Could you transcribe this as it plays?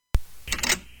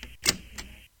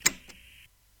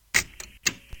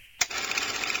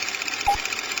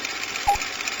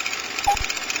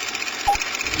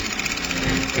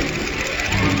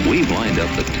up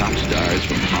the top stars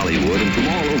from Hollywood and from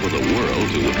all over the world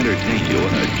to entertain you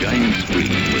on a giant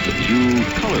screen with a few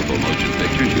colorful motion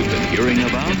pictures you've been hearing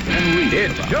about and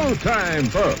reading about. It's showtime,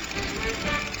 folks.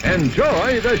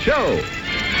 Enjoy the show.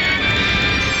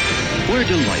 We're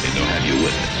delighted to have you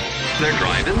with us. They're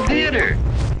driving theater.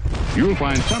 You'll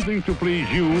find something to please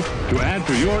you to add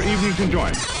to your evening's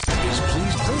enjoyment. Is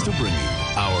pleased to bring you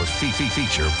our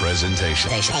feature presentation.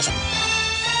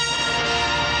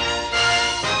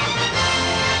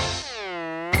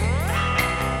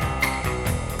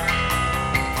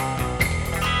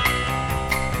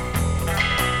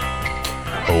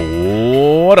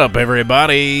 What up,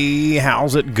 everybody?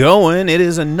 How's it going? It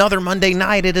is another Monday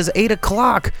night. It is 8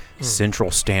 o'clock Central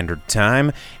Standard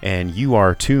Time, and you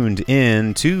are tuned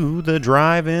in to the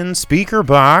Drive-In Speaker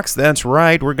Box. That's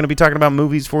right. We're going to be talking about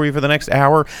movies for you for the next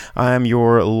hour. I'm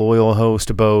your loyal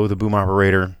host, Bo, the boom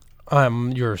operator.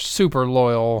 I'm your super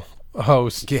loyal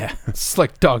host,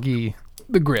 Slick Doggy,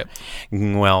 the grip.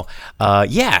 Well,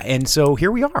 yeah, and so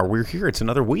here we are. We're here. It's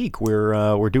another week.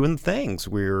 We're doing things.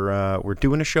 We're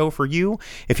doing a show for you.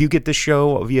 If you get this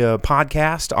show via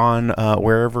podcast on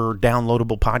wherever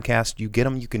downloadable podcast you get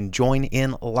them, you can join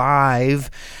in live.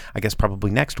 I guess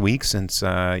probably next week, since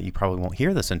you probably won't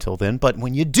hear this until then. But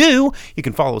when you do, you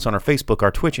can follow us on our Facebook,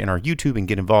 our Twitch, and our YouTube, and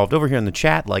get involved over here in the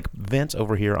chat, like Vince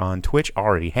over here on Twitch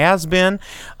already has been.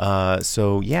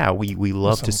 So yeah, we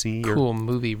love to see cool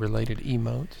movie related emotes.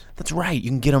 That's right. You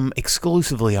can get them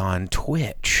exclusively on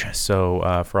Twitch.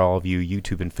 So for all of you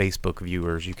YouTube and Facebook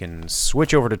viewers, you can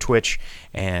switch over to Twitch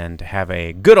and have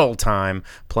a good old time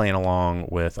playing along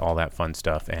with all that fun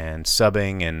stuff and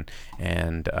subbing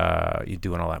and you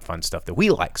doing all that fun stuff that we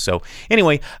like. So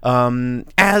anyway,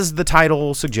 as the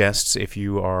title suggests, if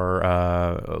you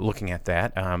are looking at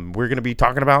that, we're going to be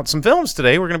talking about some films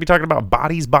today. We're going to be talking about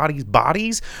Bodies,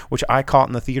 Bodies, which I caught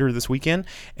in the theater this weekend.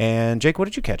 And Jake, what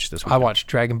did you catch this weekend? I watched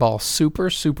Dragon Ball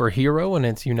Superhero in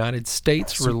its United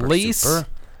States release. Super.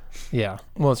 Yeah.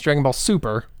 Well, it's Dragon Ball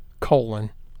Superhero.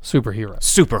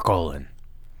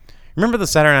 Remember the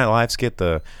Saturday Night Live skit,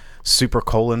 the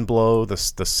blow, the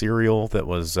cereal that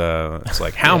was, it's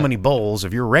like, how many bowls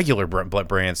of your regular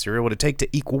brand cereal would it take to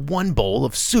equal one bowl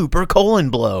of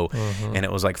blow? Mm-hmm. And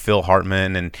it was like Phil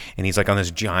Hartman, and he's like on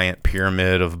this giant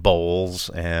pyramid of bowls,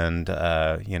 and,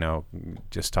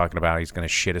 just talking about he's going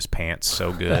to shit his pants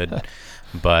so good.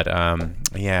 But,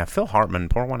 yeah, Phil Hartman,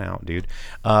 pour one out, dude.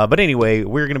 But anyway,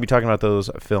 we're going to be talking about those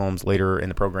films later in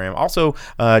the program. Also,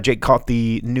 Jake caught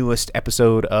the newest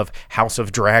episode of House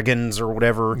of Dragons or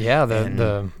whatever. Yeah,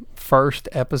 the first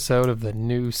episode of the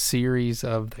new series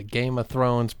of the Game of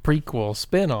Thrones prequel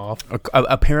spinoff.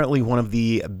 Apparently one of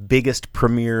the biggest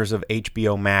premieres of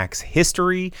HBO Max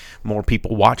history. More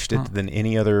people watched it than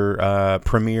any other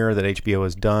premiere that HBO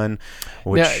has done.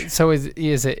 Which now, so is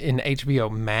it in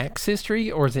HBO Max history,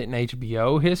 or is it in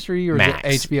HBO history, or Max.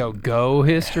 Is it HBO Go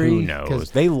history? Who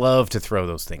knows? They love to throw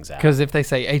those things out. Because if they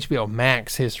say HBO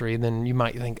Max history, then you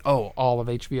might think, oh, all of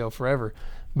HBO forever.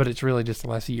 But it's really just the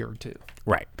last year or two.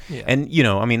 Right. Yeah. And,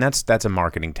 that's a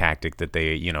marketing tactic that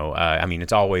they,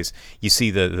 it's always, you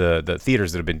see the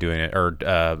theaters that have been doing it, or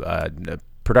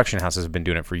production houses have been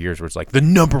doing it for years, where it's like the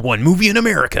number one movie in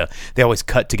America. They always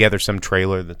cut together some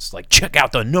trailer that's like, check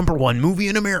out the number one movie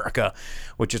in America,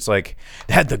 which it's like,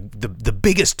 had the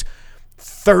biggest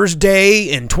Thursday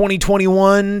in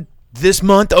 2021 this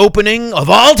month opening of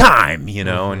all time,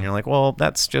 and you're like, well,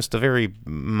 that's just a very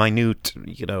minute,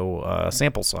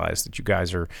 sample size that you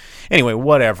guys are. Anyway,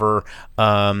 whatever.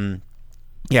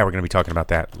 Yeah, we're going to be talking about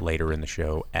that later in the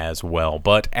show as well.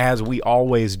 But as we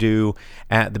always do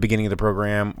at the beginning of the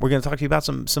program, we're going to talk to you about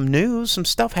some news. Some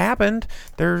stuff happened.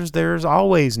 There's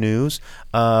always news.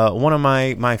 One of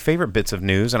my favorite bits of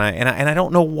news, and I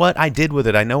don't know what I did with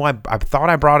it. I know I thought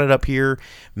I brought it up here.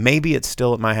 Maybe it's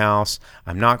still at my house.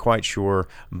 I'm not quite sure.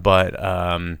 But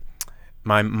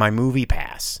my Movie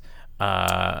Pass.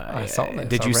 I saw this.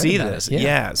 Did you see this?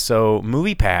 Yeah. So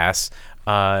Movie Pass.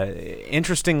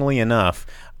 Interestingly enough,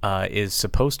 is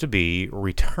supposed to be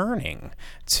returning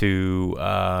to,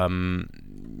 I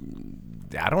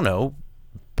don't know,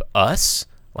 us?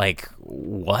 Like,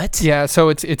 what? Yeah, so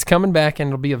it's coming back, and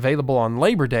it'll be available on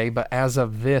Labor Day, but as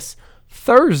of this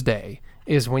Thursday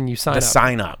is when you sign up.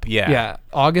 Sign up, yeah. Yeah,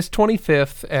 August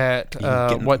 25th at,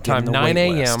 what time? 9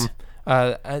 a.m.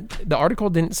 The article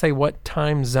didn't say what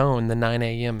time zone the 9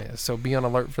 a.m. is, so be on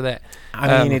alert for that.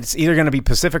 I mean, it's either going to be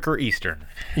Pacific or Eastern.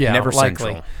 Yeah, never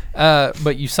likely. Central.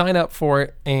 But you sign up for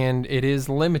it, and it is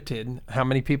limited how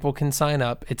many people can sign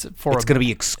up. It's going to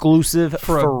be exclusive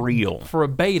for real. For a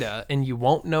beta, and you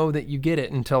won't know that you get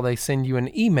it until they send you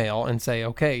an email and say,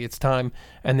 okay, it's time,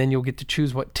 and then you'll get to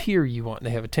choose what tier you want.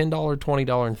 They have a $10,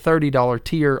 $20, and $30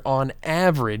 tier on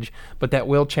average, but that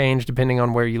will change depending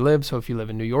on where you live. So if you live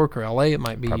in New York or LA, it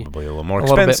might be probably a little more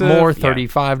expensive. A little bit more,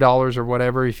 $35 or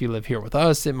whatever. If you live here with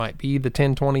us, it might be the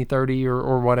 10, 20, 30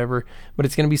 or whatever, but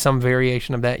it's going to be some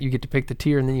variation of that. You get to pick the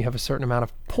tier, and then you have a certain amount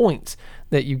of points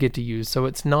that you get to use. So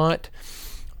it's not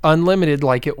unlimited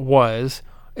like it was.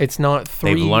 It's not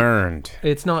three. They've learned.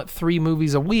 It's not 3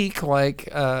 movies a week like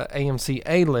AMC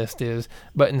A-List is,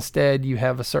 but instead you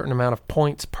have a certain amount of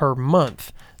points per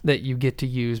month that you get to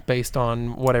use based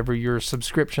on whatever your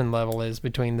subscription level is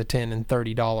between the $10 and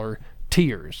 $30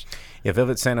 tiers. Yeah,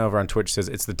 Velvet Santa over on Twitch says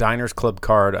it's the Diners Club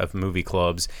card of movie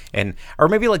clubs, or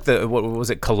maybe like the what was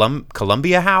it,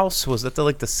 Columbia House? Was that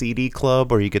the CD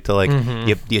club where you get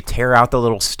to you tear out the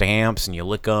little stamps and you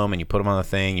lick them and you put them on the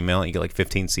thing, you mail it, you get like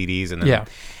 15 CDs and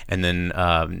then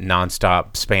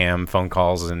nonstop spam phone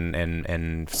calls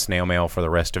and snail mail for the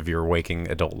rest of your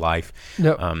waking adult life.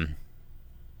 Nope.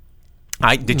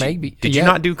 Did you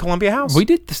not do Columbia House? We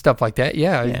did stuff like that.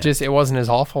 Yeah. It wasn't as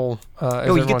awful.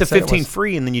 As you get the 15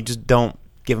 free, and then you just don't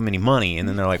give them any money, and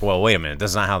then they're like, "Well, wait a minute,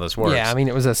 that's not how this works." Yeah, I mean,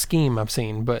 it was a scheme I've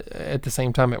seen, but at the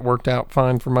same time, it worked out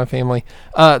fine for my family.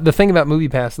 The thing about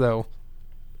MoviePass, though,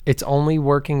 it's only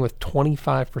working with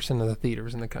 25% of the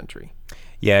theaters in the country.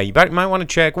 Yeah, you might want to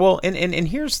check. Well, and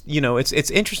here's, it's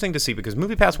interesting to see because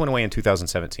MoviePass went away in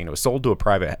 2017. It was sold to a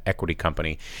private equity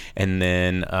company, and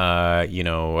then,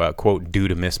 quote, due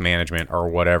to mismanagement or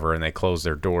whatever, and they closed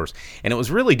their doors. And it was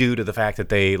really due to the fact that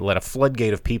they let a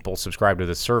floodgate of people subscribe to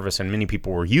the service, and many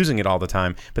people were using it all the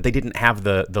time, but they didn't have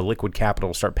the liquid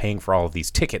capital to start paying for all of these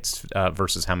tickets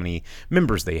versus how many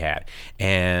members they had.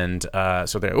 And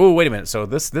so they're, wait a minute. So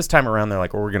this time around, they're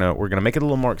like, we're gonna make it a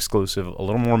little more exclusive, a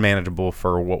little more manageable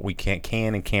for what we can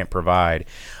and can't provide,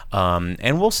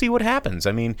 and we'll see what happens.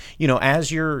 I mean, as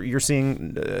you're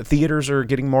seeing theaters are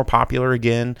getting more popular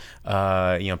again,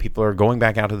 people are going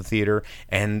back out to the theater,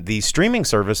 and the streaming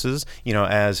services,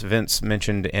 as Vince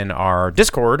mentioned in our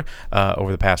Discord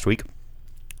over the past week.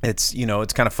 It's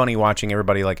kind of funny watching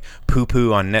everybody like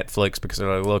poo-poo on Netflix because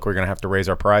they're like, look, we're going to have to raise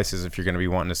our prices if you're going to be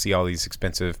wanting to see all these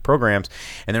expensive programs.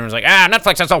 And then it was like,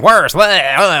 Netflix is the worst. We're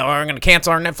going to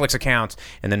cancel our Netflix accounts.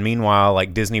 And then meanwhile,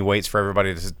 like Disney waits for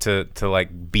everybody to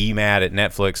like be mad at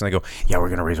Netflix, and they go, yeah, we're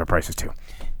going to raise our prices too.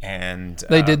 And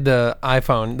they did the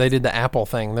iPhone, they did the Apple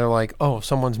thing. They're like, oh,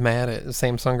 someone's mad at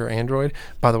Samsung or Android.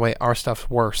 By the way, our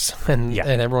stuff's worse. And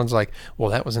everyone's like,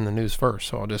 well, that was in the news first,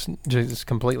 so I'll just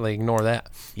completely ignore that.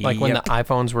 Like when the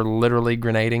iPhones were literally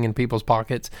grenading in people's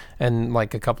pockets, and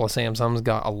like a couple of Samsungs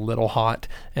got a little hot,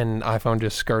 and iPhone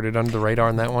just skirted under the radar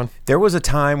in that one. There was a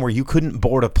time where you couldn't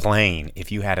board a plane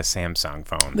if you had a Samsung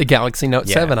phone. The Galaxy Note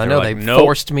 7, I know, like, they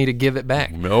forced me to give it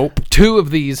back. Nope. 2 of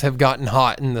these have gotten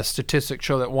hot, and the statistics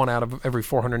show that 1 out of every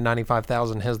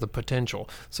 495,000 has the potential,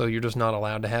 so you're just not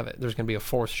allowed to have it. There's going to be a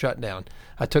forced shutdown.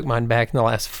 I took mine back in the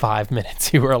last 5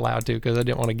 minutes. You were allowed to because I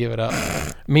didn't want to give it up.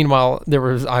 Meanwhile, there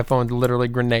was iPhones literally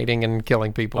grenading and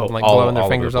killing people and like blowing their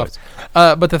fingers off.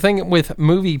 But the thing with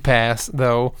MoviePass,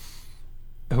 though,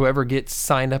 whoever gets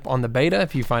signed up on the beta,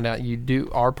 if you find out you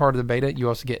are part of the beta, you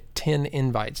also get 10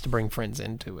 invites to bring friends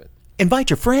into it.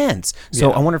 Invite your friends.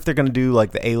 So I wonder if they're going to do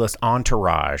like the A-list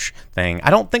entourage thing.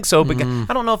 I don't think so, because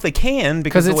I don't know if they can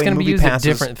because it's going to be used at passes,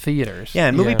 different theaters. Yeah,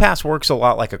 and MoviePass works a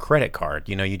lot like a credit card.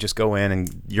 You just go in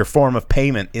and your form of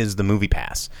payment is the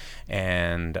MoviePass,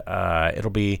 and it'll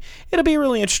be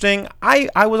really interesting.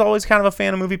 I was always kind of a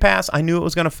fan of MoviePass. I knew it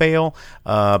was going to fail,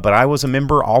 but I was a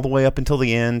member all the way up until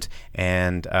the end,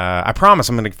 and I promise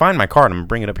I'm going to find my card. I'm going to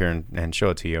bring it up here and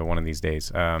show it to you one of these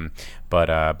days.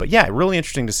 But yeah, really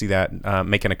interesting to see that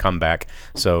making a comeback.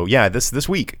 So yeah, this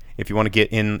week, if you want to get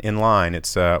in line,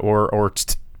 it's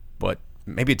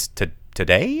maybe it's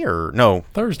today or no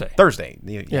Thursday. Thursday.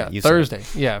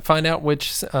 Yeah, find out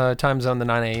which time zone the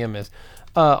 9 a.m. is.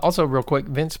 Also, real quick,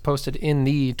 Vince posted in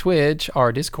the Twitch,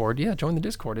 our Discord. Yeah, join the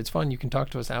Discord. It's fun. You can talk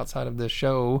to us outside of the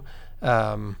show.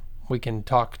 We can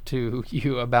talk to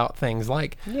you about things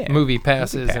like movie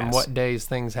passes and what days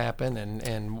things happen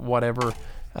and whatever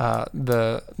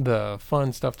the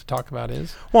fun stuff to talk about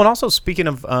is. Well, and also speaking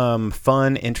of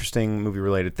fun, interesting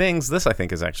movie-related things, this I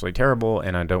think is actually terrible,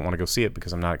 and I don't want to go see it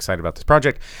because I'm not excited about this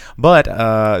project.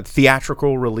 But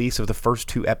theatrical release of the first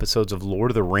 2 episodes of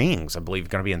Lord of the Rings, I believe,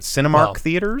 going to be in Cinemark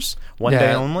theaters one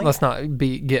day only. Let's not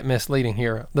get misleading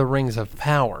here. The Rings of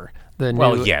Power, the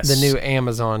new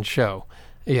Amazon show.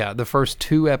 Yeah, the first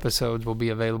 2 episodes will be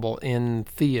available in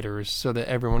theaters so that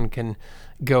everyone can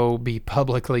go be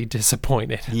publicly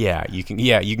disappointed. Yeah, you can.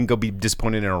 Yeah, you can go be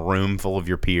disappointed in a room full of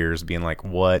your peers, being like,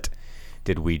 "What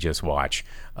did we just watch?"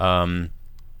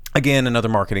 Again, another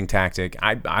marketing tactic.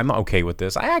 I'm okay with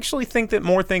this. I actually think that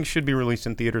more things should be released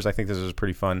in theaters. I think this is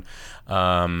pretty fun.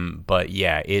 But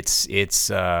yeah, it's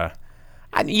the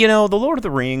Lord of the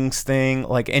Rings thing,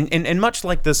 like, and much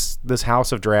like this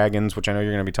House of Dragons, which I know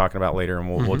you're going to be talking about later,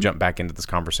 and we'll jump back into this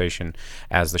conversation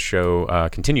as the show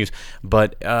continues.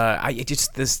 But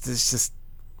this just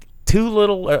too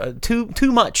little,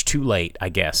 too much, too late, I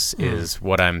guess, is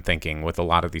what I'm thinking with a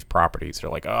lot of these properties. They're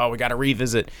like, oh, we got to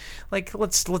revisit. Like,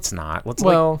 let's not. Let's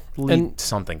leave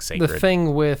something sacred. The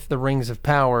thing with the Rings of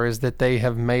Power is that they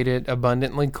have made it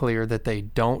abundantly clear that they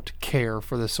don't care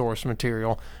for the source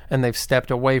material, and they've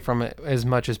stepped away from it as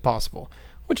much as possible,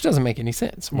 which doesn't make any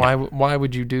sense. Yeah. Why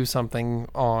would you do something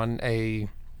on a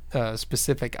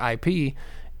specific IP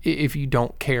if you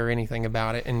don't care anything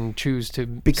about it and choose to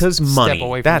money. step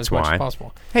away from That's it as much why. as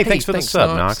possible? Hey, thanks for the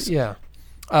sub, Knox. Yeah.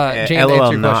 Jan, to LOL,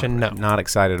 answer your question, no. Not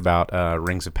excited about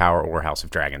Rings of Power or House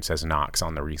of Dragons, says Knox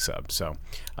on the resub. So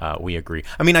we agree.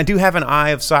 I mean, I do have an Eye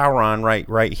of Sauron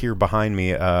right here behind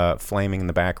me, flaming in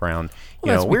the background.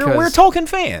 Well, we're Tolkien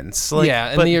fans. Like,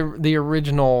 yeah, and the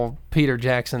original Peter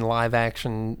Jackson live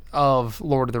action of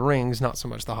Lord of the Rings, not so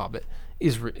much The Hobbit,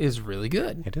 is really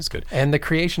good. It is good. And the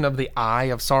creation of the Eye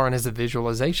of Sauron as a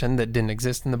visualization that didn't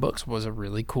exist in the books was a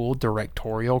really cool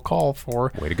directorial call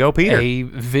for way to go, Peter. A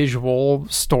visual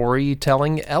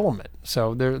storytelling element.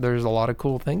 So there's a lot of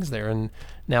cool things there. And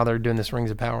now they're doing this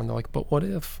Rings of Power, and they're like, but what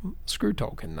if? Screw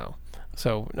Tolkien, though.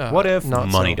 So what if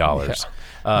money dollars?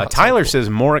 Tyler says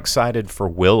more excited for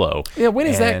Willow. Yeah, when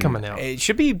is that coming out? It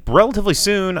should be relatively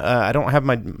soon. I don't have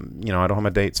my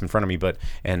dates in front of me, but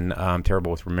I'm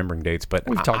terrible with remembering dates. But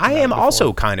I am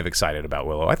also kind of excited about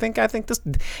Willow. I think this,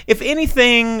 if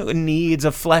anything needs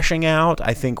a fleshing out,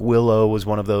 I think Willow was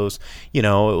one of those. It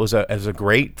was a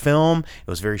great film. It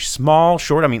was very small,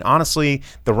 short. I mean, honestly,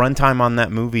 the runtime on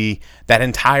that movie, that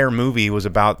entire movie, was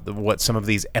about what some of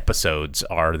these episodes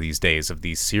are these days of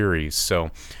these series. So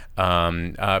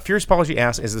Furious Apology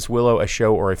asks, is this Willow a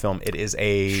show or a film? It is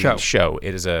a show.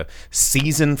 It is a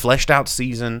season, fleshed out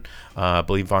season, I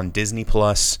believe on Disney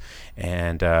Plus,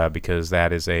 and because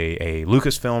that is a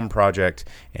Lucasfilm project,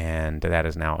 and that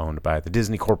is now owned by the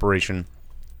Disney Corporation,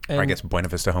 or I guess Buena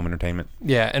Vista Home Entertainment.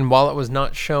 Yeah, and while it was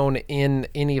not shown in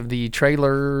any of the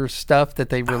trailer stuff that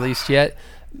they released yet,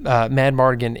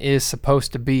 Madmartigan is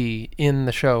supposed to be in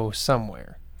the show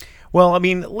somewhere. Well, I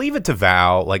mean, leave it to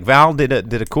Val. Like, Val did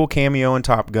a cool cameo in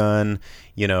Top Gun.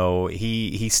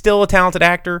 He's still a talented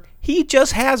actor. He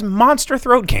just has monster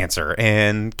throat cancer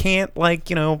and can't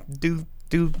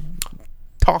do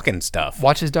talking stuff.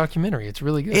 Watch his documentary. It's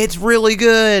really good. It's really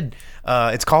good.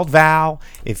 It's called Val.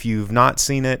 If you've not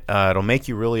seen it, it'll make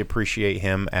you really appreciate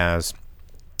him as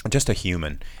just a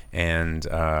human, and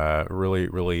really,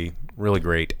 really, really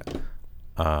great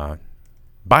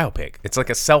biopic. It's like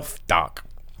a self-doc.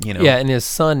 Yeah, and his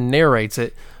son narrates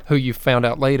it, who you found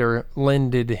out later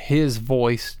lended his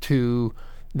voice to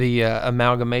the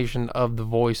amalgamation of the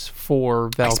voice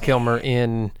for Val Kilmer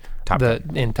in Top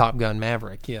Gun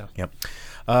Maverick. Yeah. Yep.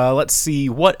 Let's see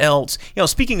what else.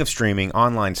 Speaking of streaming,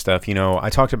 online stuff. I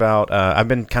talked about. I've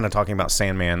been kind of talking about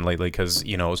Sandman lately because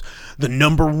it was the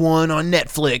 #1 on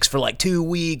Netflix for like 2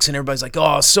 weeks, and everybody's like,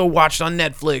 "Oh, so watched on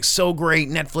Netflix, so great,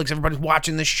 Netflix. Everybody's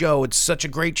watching this show. It's such a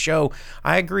great show."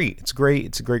 I agree. It's great.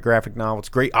 It's a great graphic novel. It's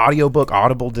a great audiobook.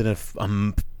 Audible did a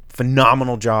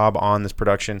phenomenal job on this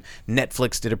production.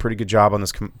 Netflix did a pretty good job on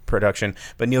this production,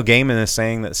 but Neil Gaiman is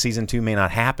saying that season 2 may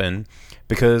not happen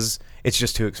because it's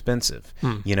just too expensive.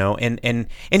 And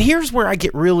here's where I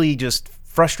get really just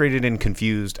frustrated and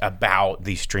confused about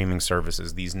these streaming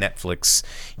services, these Netflix,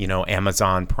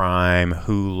 Amazon Prime,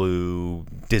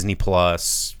 Hulu, Disney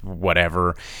Plus,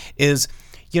 whatever, is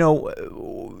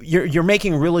you're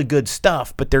making really good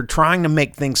stuff, but they're trying to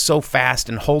make things so fast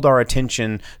and hold our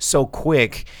attention so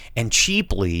quick and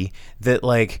cheaply that,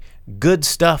 like, good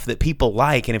stuff that people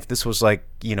like, and if this was like,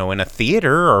 in a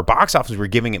theater or a box office, we're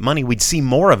giving it money, we'd see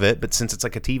more of it. But since it's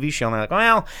like a TV show, and they're like,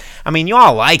 well, I mean, you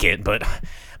all like it, but I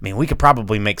mean, we could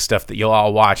probably make stuff that you'll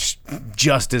all watch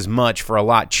just as much for a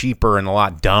lot cheaper and a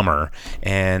lot dumber.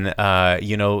 And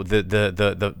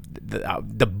the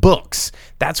books.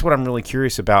 That's what I'm really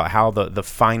curious about, how the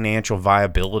financial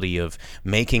viability of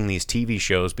making these TV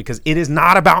shows, because it is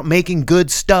not about making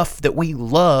good stuff that we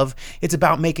love. It's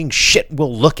about making shit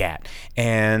we'll look at.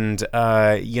 And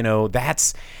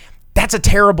that's a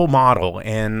terrible model,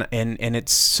 and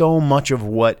it's so much of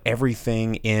what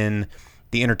everything in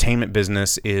the entertainment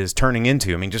business is turning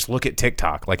into. I mean, just look at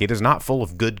TikTok. Like, it is not full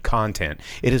of good content.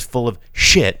 It is full of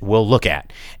shit we'll look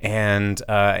at. And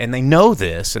they know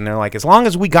this, and they're like, as long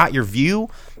as we got your view,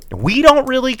 we don't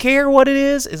really care what it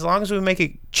is, as long as we make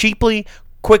it cheaply,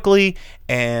 quickly,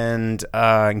 and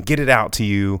get it out to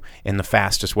you in the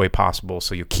fastest way possible,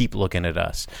 so you keep looking at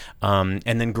us. And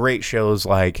then great shows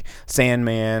like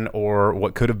Sandman, or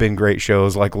what could have been great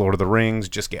shows like Lord of the Rings,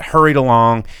 just get hurried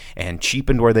along and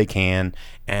cheapened where they can,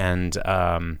 and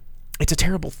it's a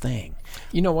terrible thing.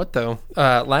 You know what, though?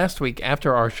 Last week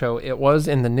after our show, it was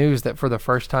in the news that for the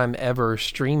first time ever,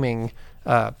 streaming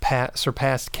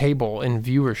surpassed cable in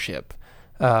viewership.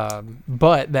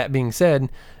 But that being said,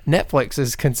 Netflix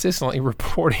is consistently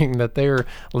reporting that they're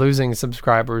losing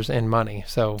subscribers and money.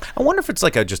 So I wonder if it's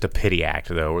like just a pity act,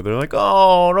 though, where they're like,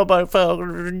 oh, nobody felt,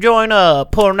 join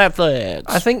up, poor Netflix.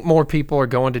 I think more people are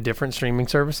going to different streaming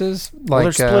services. Well,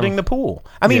 they're splitting the pool.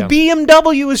 I mean, yeah.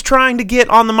 BMW is trying to get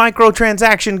on the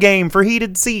microtransaction game for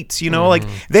heated seats, like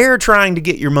they're trying to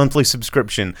get your monthly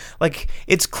subscription. Like,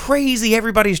 it's crazy.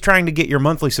 Everybody's trying to get your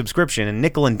monthly subscription and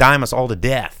nickel and dime us all to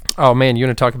death. Oh, man, you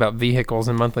want to talk about vehicles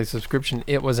and monthly subscription?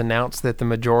 It was announced that the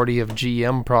majority of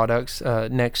GM products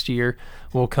next year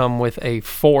will come with a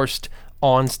forced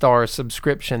OnStar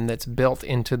subscription that's built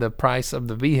into the price of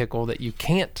the vehicle that you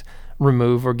can't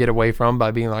remove or get away from by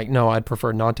being like, no, I'd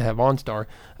prefer not to have OnStar.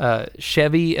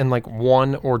 Chevy and like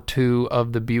one or two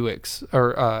of the Buicks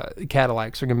or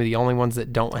Cadillacs are going to be the only ones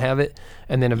that don't have it,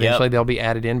 and then eventually they'll be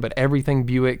added in. But everything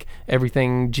Buick,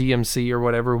 everything GMC or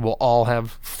whatever will all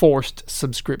have forced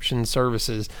subscription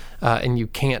services, and you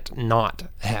can't not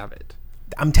have it.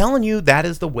 I'm telling you, that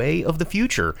is the way of the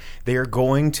future. They are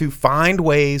going to find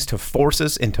ways to force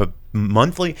us into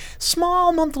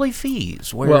small monthly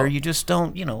fees where you just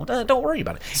don't worry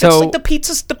about it. So, it's like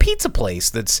the pizza place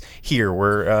that's here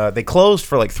where they closed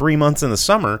for like 3 months in the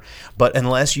summer, but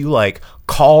unless you like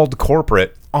called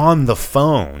corporate on the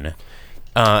phone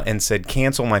and said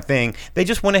cancel my thing, they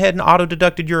just went ahead and auto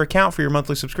deducted your account for your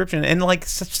monthly subscription and like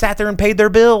sat there and paid their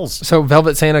bills. So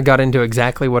Velvet Santa got into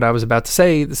exactly what I was about to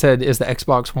say. Said is the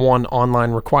Xbox One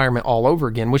online requirement all over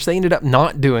again, which they ended up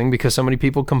not doing because so many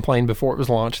people complained before it was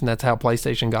launched, and that's how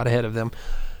PlayStation got ahead of them.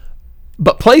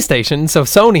 But PlayStation, so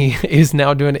Sony is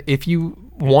now doing it. If you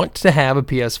want to have a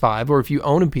PS5 or if you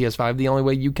own a PS5, the only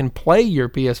way you can play your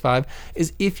PS5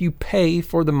 is if you pay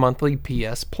for the monthly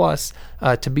PS Plus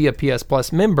to be a PS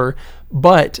Plus member.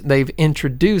 But they've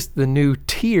introduced the new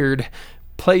tiered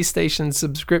PlayStation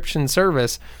subscription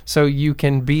service, so you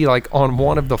can be like on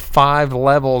one of the 5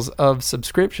 levels of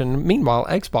subscription. Meanwhile,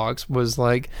 Xbox was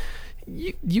like,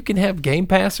 you can have Game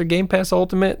Pass or Game Pass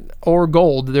Ultimate or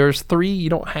Gold. There's 3. You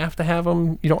don't have to have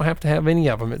them. You don't have to have any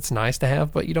of them. It's nice to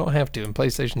have, but you don't have to. And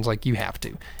PlayStation's like, you have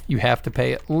to. You have to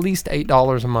pay at least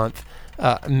 $8 a month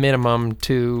minimum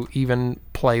to even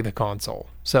play the console.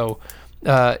 So,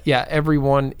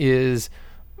 everyone is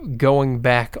going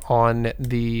back on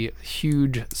the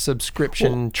huge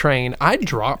subscription train. I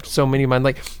dropped so many of mine.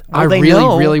 Like, I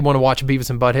really want to watch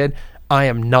Beavis and Butthead. I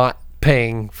am not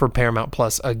paying for Paramount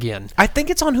Plus again. I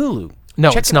think it's on Hulu. No,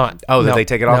 it's not. Oh, no, did they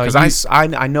take it off? Because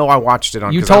I know I watched it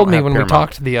on. You told me when we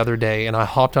talked the other day, and I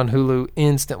hopped on Hulu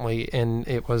instantly, and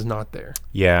it was not there.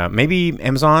 Yeah, maybe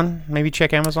Amazon. Maybe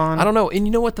check Amazon. I don't know. And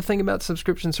you know what the thing about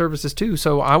subscription services too?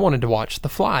 So I wanted to watch The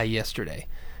Fly yesterday,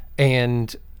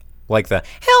 and like the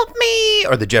help me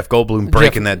or the Jeff Goldblum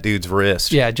breaking that dude's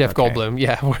wrist. Yeah, Jeff Goldblum.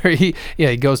 Yeah, where he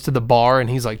goes to the bar and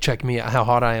he's like, check me out, how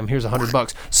hot I am. Here's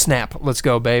 $100. Snap, let's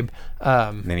go, babe.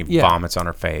 And then he vomits on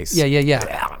her face. Yeah.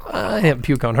 I didn't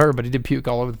puke on her, but he did puke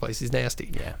all over the place. He's nasty.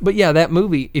 Yeah. But yeah, that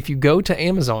movie, if you go to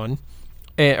Amazon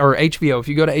or HBO, if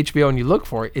you go to HBO and you look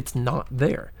for it, it's not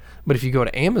there. But if you go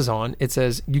to Amazon, it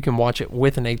says you can watch it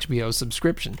with an HBO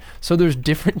subscription. So there's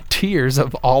different tiers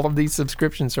of all of these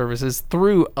subscription services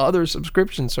through other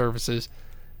subscription services.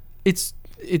 It's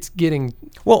getting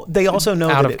they also know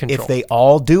out that of control. If they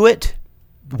all do it,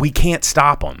 we can't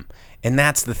stop them. And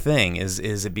that's the thing is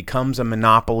it becomes a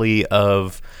monopoly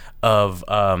of whatever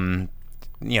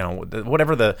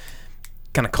the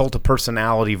kind of cult of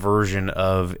personality version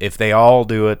of, if they all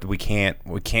do it, we can't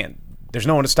there's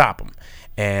no one to stop them.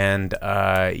 And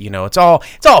it's all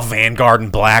Vanguard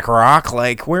and BlackRock.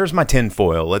 Like, where's my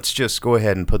tinfoil? Let's just go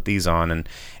ahead and put these on, and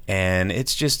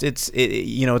it's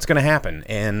going to happen.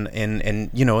 And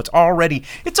it's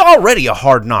already a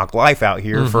hard knock life out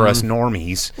here for us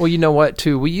normies. Well, you know what?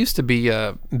 Too, we used to be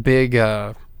a big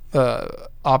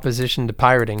opposition to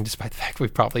pirating, despite the fact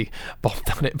we've probably both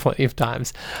done it plenty of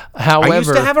times. However, I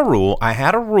used to have a rule. I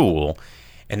had a rule.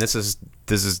 And this is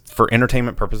for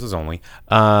entertainment purposes only.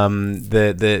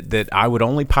 That I would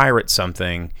only pirate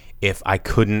something if I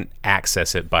couldn't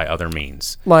access it by other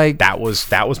means. Like that was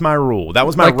my rule. That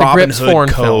was my like the Robin Grips Hood foreign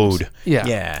code. films. Yeah.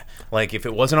 Yeah. Like if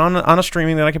it wasn't on a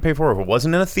streaming that I could pay for, if it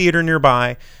wasn't in a theater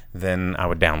nearby, then I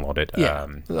would download it. Yeah.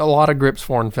 A lot of Grips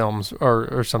foreign films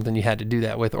or something you had to do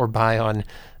that with, or buy on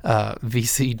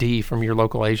VCD from your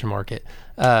local Asian market.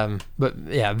 But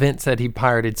yeah, Vince said he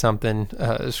pirated something.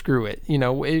 Screw it.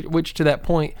 Which to that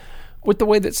point, with the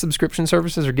way that subscription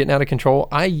services are getting out of control,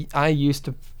 I used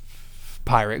to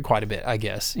pirate quite a bit, I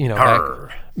guess.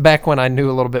 Back when I knew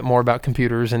a little bit more about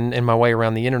computers and my way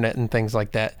around the internet and things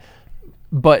like that.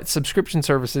 But subscription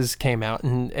services came out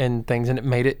and things, and it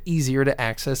made it easier to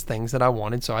access things that I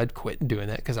wanted. So I'd quit doing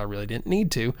that because I really didn't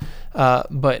need to.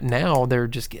 But now they're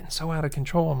just getting so out of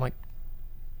control. I'm like,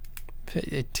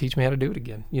 teach me how to do it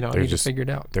again. I need to figure it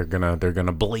out. They're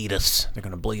gonna bleed us. They're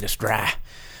gonna bleed us dry.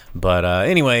 But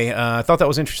anyway, I thought that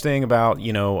was interesting about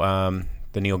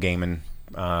the Neil Gaiman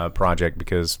project,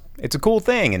 because it's a cool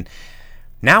thing, and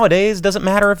nowadays it doesn't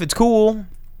matter if it's cool.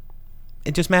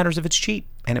 It just matters if it's cheap,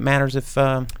 and it matters if...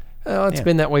 it's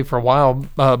been that way for a while.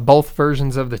 Both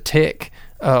versions of The Tick,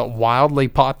 wildly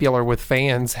popular with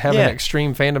fans, have an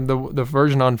extreme fandom. The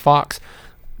version on Fox,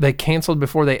 they canceled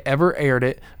before they ever aired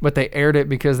it, but they aired it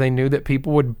because they knew that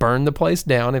people would burn the place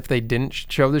down if they didn't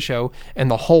show the show, and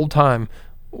the whole time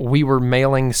we were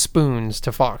mailing spoons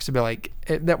to Fox to be like...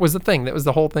 that was the thing. That was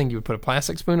the whole thing. You would put a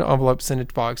plastic spoon in an envelope, send it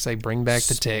to Fox, say, bring back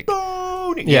The Tick.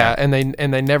 Yeah, and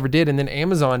they never did, and then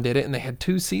Amazon did it, and they had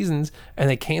 2 seasons, and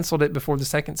they canceled it before the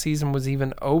second season was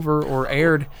even over or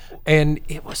aired, and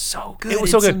it was so good. It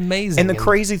was so good, amazing. And the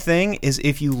crazy thing is,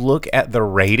 if you look at the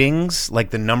ratings,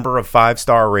 like the number of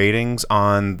 5-star ratings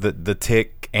on the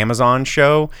Tick Amazon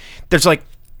show, there's like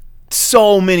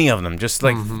so many of them, just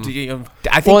like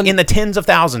I think in the tens of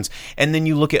thousands. And then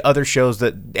you look at other shows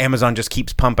that Amazon just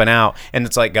keeps pumping out, and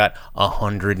it's like got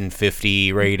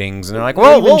 150 ratings, and they're like,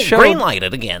 "Whoa, greenlight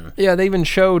it again." Yeah, they even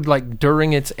showed like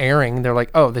during its airing, they're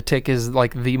like, "Oh, The Tick is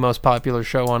like the most popular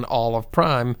show on all of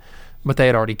Prime," but they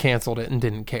had already canceled it and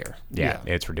didn't care. Yeah,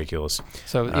 it's ridiculous.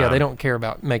 So they don't care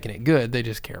about making it good; they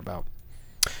just care about.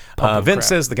 Vince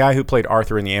says the guy who played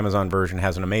Arthur in the Amazon version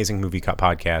has an amazing movie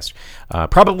podcast.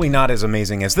 Probably not as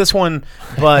amazing as this one,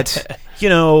 but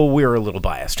we're a little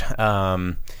biased.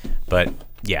 But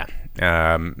yeah,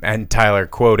 and Tyler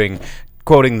quoting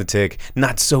The Tick,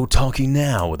 "Not so talky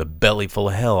now with a belly full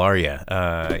of hell, are you?"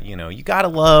 You gotta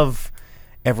love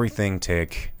everything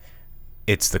Tick.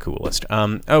 It's the coolest.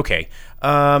 Okay.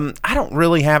 I don't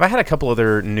really have... I had a couple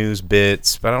other news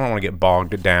bits, but I don't want to get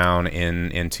bogged down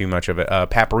in too much of it.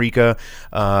 Paprika,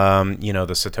 the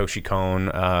Satoshi Kon,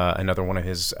 another one of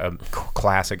his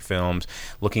classic films,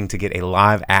 looking to get a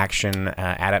live-action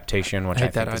adaptation, which I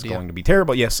think is going to be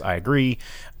terrible. Yes, I agree.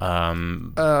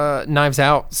 Knives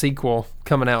Out sequel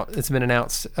coming out. It's been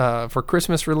announced for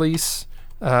Christmas release.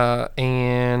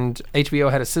 And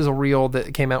HBO had a sizzle reel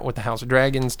that came out with the House of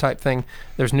Dragons type thing.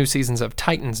 There's new seasons of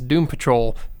Titans, Doom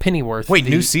Patrol, Pennyworth. Wait,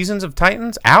 new seasons of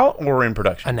Titans out or in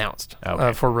production? Announced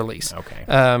for release. Okay.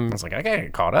 I was like, I gotta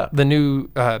get caught up. The new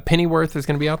Pennyworth is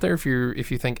going to be out there. If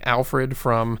you think Alfred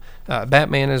from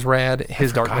Batman is rad,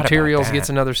 his Dark Materials gets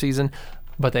another season.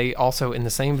 But they also, in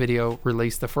the same video,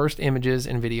 released the first images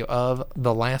and video of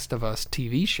The Last of Us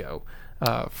TV show.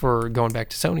 For going back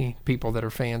to Sony people that are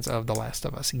fans of The Last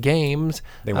of Us games.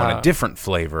 They want a different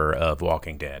flavor of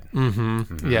Walking Dead.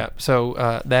 Yeah,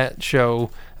 so that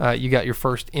show, you got your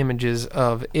first images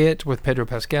of it with Pedro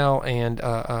Pascal and the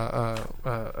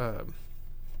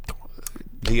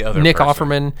other Nick person.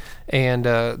 Offerman and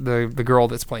the girl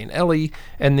that's playing Ellie.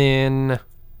 And then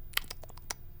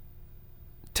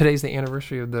today's the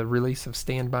anniversary of the release of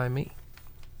Stand By Me.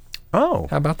 Oh.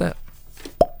 How about that?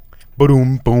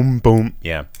 Boom, boom, boom.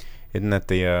 Yeah, isn't that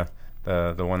the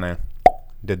one that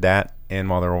did that and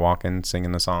while they were walking,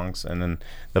 singing the songs, and then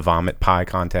the vomit pie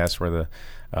contest where the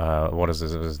what is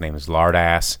his name is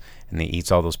Lardass, and he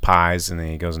eats all those pies, and then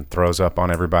he goes and throws up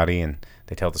on everybody, and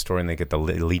they tell the story, and they get the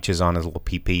leeches on his little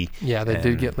pee-pee. Yeah, they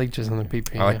do get leeches on the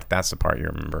pee-pee. I like that's the part you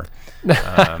remember.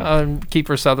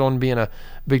 Kiefer Sutherland being a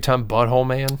big-time butthole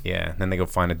man. Yeah, and then they go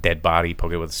find a dead body,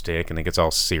 poke it with a stick, and it gets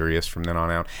all serious from then on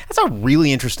out. That's a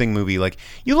really interesting movie. Like,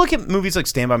 you look at movies like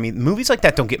Stand By Me, movies like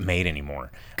that don't get made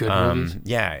anymore. Good movies.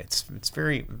 Yeah, it's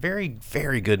very, very,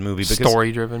 very good movie.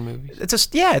 Story-driven movies. It's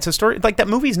a story. Like, that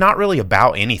movie's not really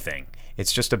about anything.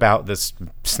 It's just about this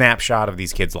snapshot of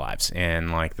these kids' lives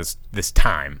and like this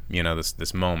time,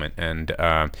 this moment. And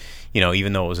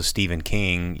even though it was a Stephen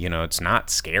King, it's not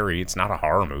scary. It's not a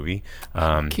horror movie.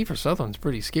 Kiefer Sutherland's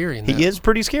pretty scary in that. He is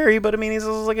pretty scary, but I mean, he's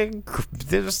like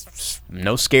there's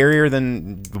no scarier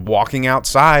than walking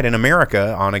outside in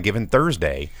America on a given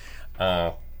Thursday.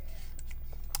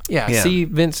 Yeah, Yeah. see,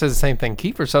 Vince says the same thing.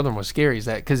 Kiefer Sutherland was scary as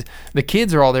that because the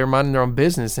kids are all there minding their own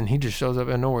business, and he just shows up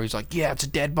out of nowhere. He's like, "Yeah, it's a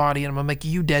dead body, and I'm gonna make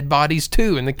you dead bodies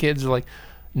too." And the kids are like,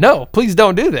 "No, please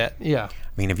don't do that." Yeah,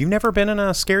 I mean, have you never been in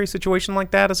a scary situation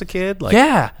like that as a kid? Like,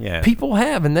 yeah, people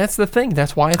have, and that's the thing.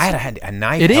 That's why it's. I had a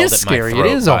knife. It held is at my scary. It throat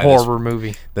is a by horror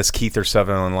movie. This Kiefer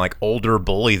Sutherland, like older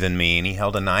bully than me, and he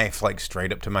held a knife like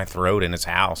straight up to my throat in his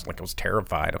house. Like I was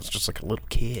terrified. I was just like a little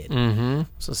kid. Mm-hmm. It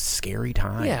was a scary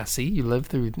time. Yeah, see, you lived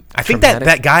through. I think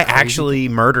that guy actually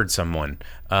murdered someone.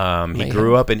 He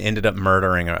grew up and ended up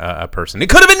murdering a person. It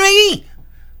could have been me.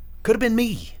 Could have been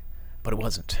me. But it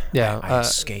wasn't. Yeah, I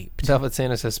escaped. Velvet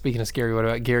Santa says, speaking of scary, what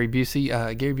about Gary Busey?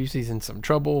 Gary Busey's in some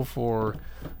trouble for did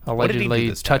he do allegedly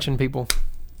this time? touching people.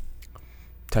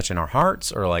 Touching our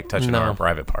hearts or like touching our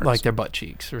private parts? Like their butt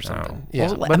cheeks or something. Oh. Yeah,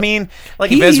 Well, but I mean,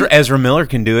 like if Ezra Miller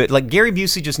can do it, like Gary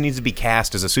Busey just needs to be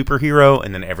cast as a superhero,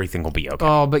 and then everything will be okay.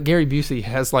 Oh, but Gary Busey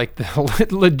has like the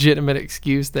legitimate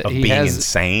excuse that Of he being has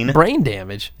insane? brain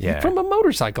damage Yeah. from a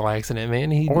motorcycle accident.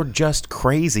 Man, Or just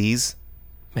crazies.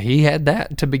 he had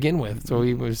that to begin with, so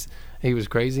he was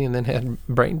crazy and then had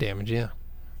brain damage. Yeah.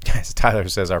 As Tyler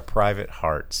says, our private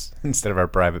hearts instead of our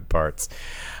private parts.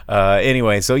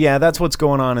 Anyway, so yeah, that's what's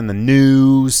going on in the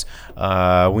news.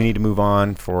 We need to move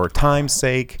on for time's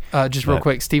sake. Just real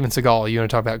quick, Steven Seagal, you want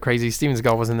to talk about crazy? Steven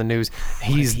Seagal was in the news.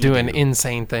 He's doing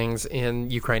insane things in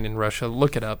Ukraine and Russia.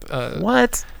 Look it up.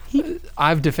 What?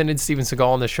 I've defended Steven Seagal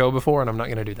on the show before, and I'm not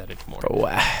going to do that anymore.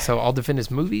 Oh, So I'll defend his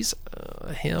movies.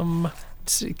 Him,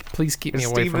 please keep me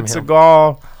away from him. Steven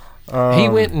Seagal. He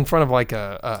went in front of like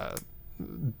a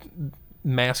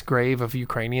mass grave of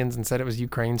Ukrainians and said it was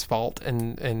Ukraine's fault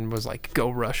and was like,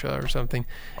 "Go Russia" or something.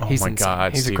 Oh He's my insane.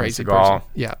 God, he's Steven a crazy Seagal. person.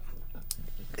 Yeah.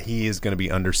 He is going to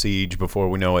be under siege before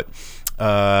we know it.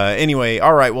 Anyway,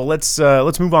 all right. Well, let's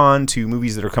move on to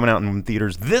movies that are coming out in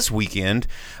theaters this weekend,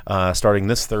 starting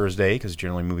this Thursday, because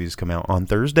generally movies come out on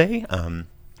Thursday.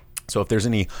 So if there's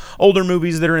any older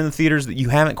movies that are in the theaters that you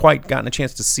haven't quite gotten a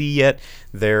chance to see yet,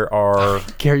 there are.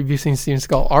 Gary Busey and Steven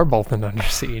Seagal are both in Under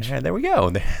Siege. Yeah, there we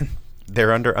go.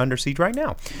 They're under siege right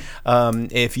now.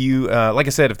 If you, like I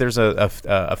said, if there's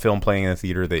a film playing in the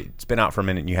theater that's been out for a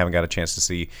minute and you haven't got a chance to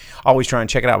see, always try and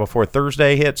check it out before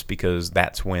Thursday hits, because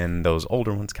that's when those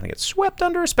older ones kind of get swept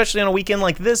under, especially on a weekend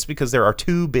like this, because there are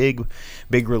two big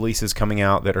releases coming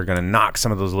out that are going to knock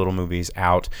some of those little movies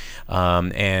out.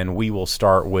 And we will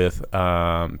start with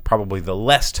probably the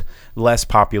less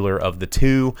popular of the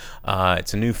two.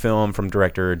 It's a new film from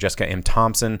director Jessica M.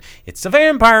 Thompson. It's a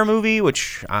vampire movie,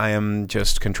 which I am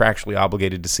just contractually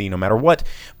obligated to see no matter what,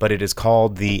 but it is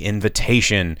called The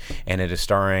Invitation, and it is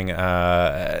starring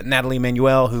Natalie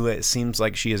Manuel, who it seems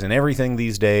like she is in everything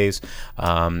these days,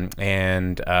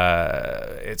 and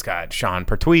it's got Sean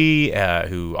Pertwee,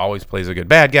 who always plays a good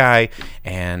bad guy,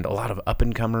 and a lot of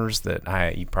up-and-comers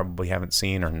that you probably haven't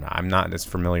seen or I'm not as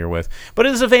familiar with, but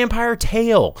it is a vampire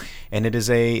tale, and it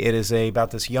is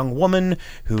about this young woman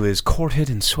who is courted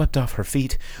and swept off her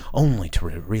feet, only to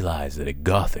realize that a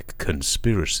gothic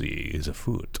conspiracy is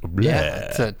afoot. Blah. Yeah,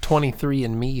 it's a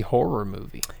 23andMe horror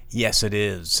movie. Yes, it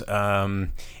is.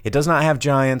 It does not have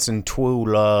giants and true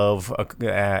love,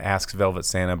 asks Velvet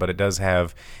Santa, but it does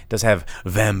have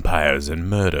vampires and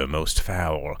murder most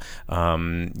foul.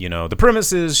 The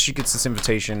premise is she gets this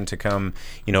invitation to come,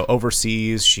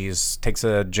 overseas. She takes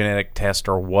a genetic test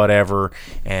or whatever,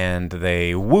 and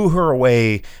they woo her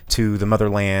away to the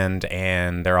motherland,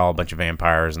 and they're all a bunch of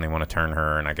vampires, and they want to turn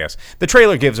her. And I guess the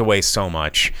trailer gives away so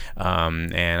much,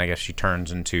 and I guess she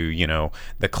turns into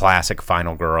the classic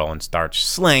final girl and starts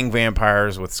slaying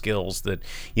vampires with skills that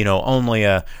only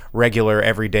a regular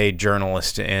everyday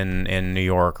journalist in New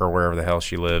York or wherever the hell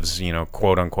she lives,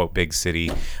 quote unquote big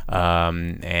city,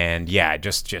 and yeah,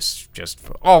 just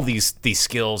all these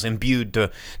skills imbued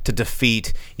to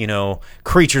defeat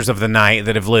creatures of the night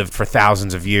that have lived for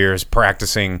thousands of years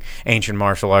practicing ancient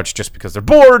martial arts just because they're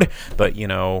bored, but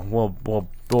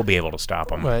we'll be able to stop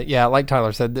them. But yeah, like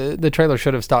Tyler said, the trailer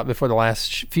should have stopped before the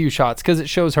last few shots, because it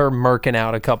shows her murking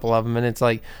out a couple of them, and it's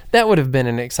like that would have been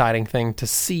an exciting thing to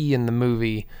see in the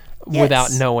movie without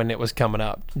knowing it was coming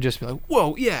up. Just be like,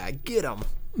 whoa, yeah, get them.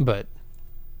 But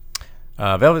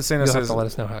Velvet Santa you'll have says, to let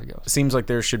us know how it goes. Seems like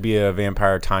there should be a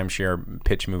vampire timeshare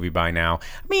pitch movie by now.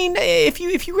 I mean, if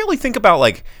you really think about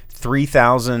like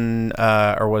 3,000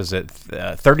 or was it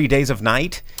 30 Days of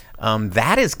Night,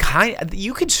 that is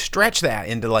you could stretch that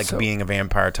into being a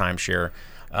vampire timeshare.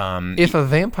 If a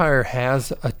vampire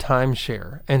has a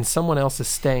timeshare and someone else is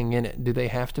staying in it, do they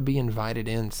have to be invited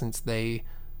in since they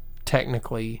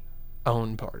technically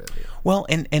own part of it? Well,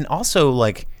 and also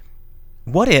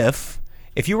what if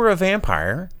you were a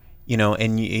vampire,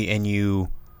 and you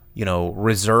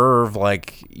reserve,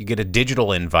 like you get a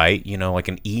digital invite, like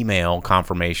an email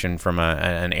confirmation from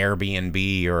an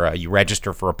Airbnb, or you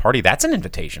register for a party. That's an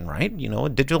invitation, right? A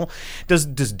digital does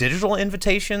digital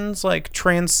invitations like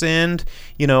transcend,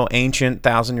 ancient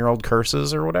 1,000-year-old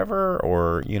curses or whatever,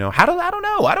 or I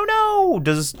don't know.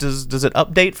 Does it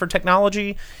update for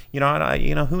technology?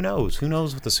 Who knows? Who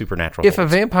knows what the supernatural If a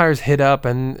holds? vampire's hit up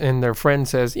and their friend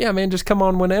says, "Yeah, man, just come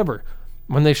on whenever."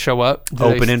 When they show up,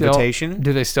 invitation?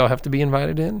 Do they still have to be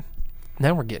invited in?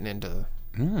 Now we're getting into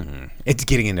It's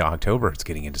getting into October. It's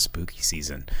getting into spooky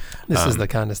season. this is the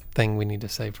kind of thing we need to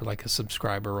say for like a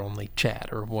subscriber only chat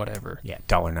or whatever. Yeah,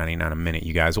 $1.99 a minute,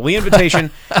 you guys. Well, the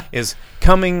invitation is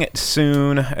coming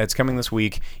soon. It's coming this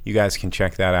week. You guys can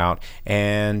check that out.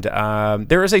 And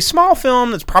there is a small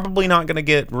film that's probably not going to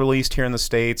get released here in the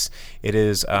States. It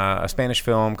is a Spanish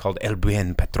film called El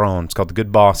Buen Patron. It's called The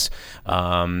Good Boss.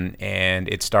 And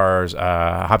it stars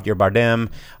Javier Bardem.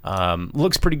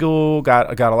 Looks pretty cool.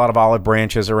 Got a lot of olive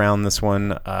branches around this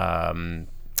one.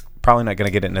 Probably not going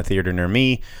to get it in a theater near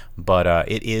me, but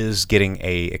it is getting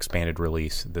a expanded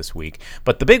release this week.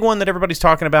 But the big one that everybody's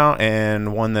talking about,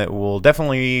 and one that we'll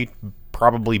definitely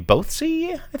probably both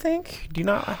see, I think. Do you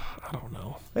not? I don't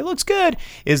know. It looks good.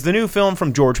 Is the new film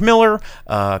from George Miller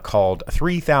called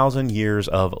 3,000 Years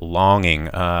of Longing.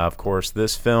 Of course,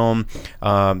 this film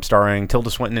starring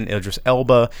Tilda Swinton and Idris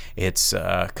Elba. It's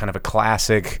kind of a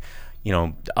classic,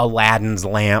 Aladdin's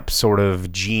lamp sort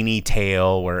of genie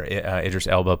tale where Idris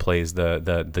Elba plays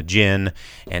the jinn,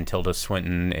 and Tilda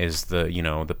Swinton is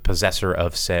the possessor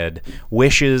of said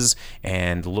wishes,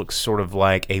 and looks sort of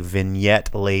like a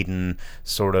vignette-laden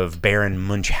sort of Baron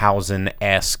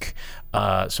Munchausen-esque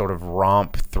sort of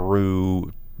romp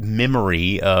through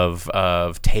memory of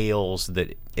tales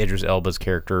that Idris Elba's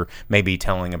character may be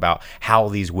telling about how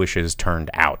these wishes turned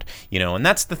out, and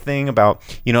that's the thing about,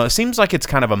 it seems like it's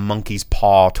kind of a monkey's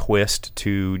paw twist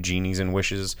to genies and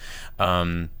wishes.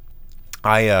 I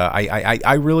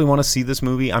really want to see this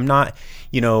movie. I'm not,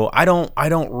 I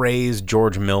don't raise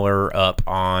George Miller up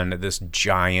on this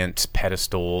giant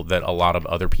pedestal that a lot of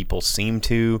other people seem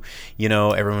to.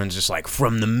 Everyone's just like,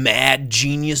 from the mad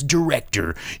genius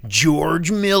director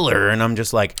George Miller, and I'm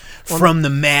just like, from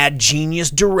the mad genius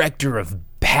director of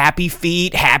Happy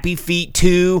Feet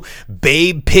 2,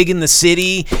 Babe, Pig in the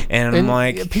City, and I'm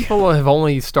like, people have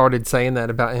only started saying that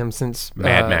about him since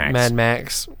Mad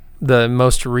Max. The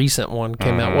most recent one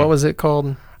came out. What was it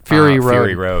called? Fury Road.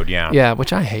 Fury Road, yeah. Yeah,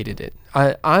 which I hated it.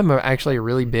 I'm actually a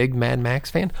really big Mad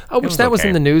Max fan. Oh, which that was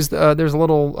in the news. There's a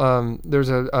little, there's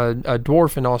a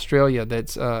dwarf in Australia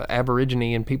that's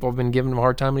Aborigine, and people have been giving him a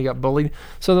hard time, and he got bullied.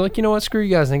 So they're like, you know what, screw you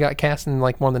guys, and they got cast in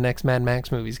like one of the next Mad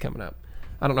Max movies coming up.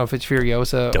 I don't know if it's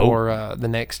Furiosa or the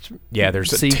next there's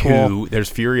sequel. two.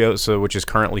 There's Furiosa, which is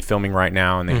currently filming right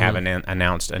now, and they haven't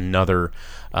announced another.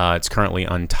 It's currently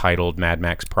untitled Mad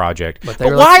Max project. But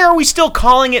why are we still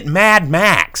calling it Mad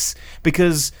Max?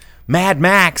 Because Mad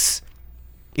Max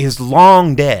is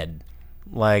long dead.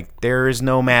 Like, there is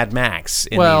no Mad Max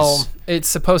in these. It's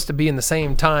supposed to be in the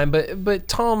same time, but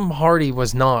Tom Hardy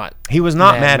was not. He was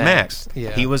not Mad Max.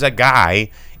 Yeah. He was a guy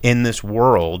in this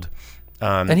world.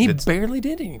 And he barely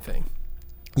did anything.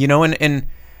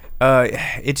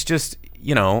 It's just,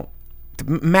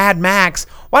 Mad Max.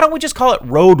 Why don't we just call it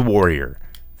Road Warrior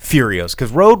Furious?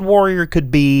 Because Road Warrior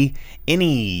could be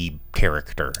any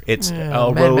character. It's a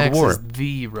Mad Road Max Warrior. is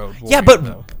the Road Warrior. Yeah,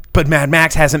 but Mad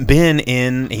Max hasn't been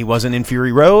he wasn't in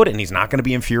Fury Road, and he's not going to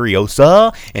be in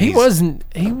Furiosa. And he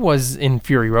was in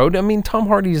Fury Road. I mean, Tom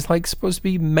Hardy is like supposed to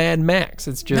be Mad Max.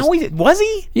 It's just was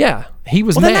he? Yeah, he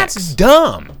was Well, then Max. that's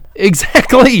dumb.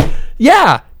 Exactly.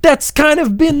 Yeah, that's kind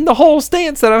of been the whole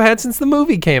stance that I've had since the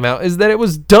movie came out, is that it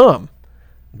was dumb.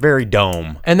 Very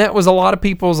dome. And that was a lot of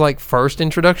people's like first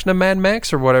introduction to Mad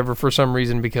Max or whatever for some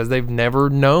reason, because they've never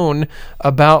known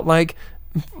about like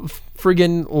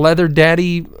friggin' leather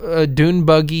daddy dune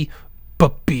buggy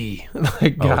puppy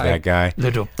guy. Oh, that guy.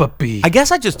 Little puppy. I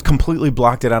guess I just completely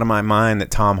blocked it out of my mind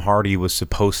that Tom Hardy was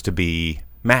supposed to be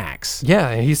Max.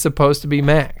 Yeah, he's supposed to be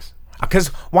Max. Because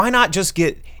why not just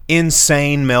get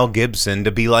insane Mel Gibson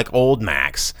to be like old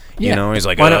Max? Yeah. He's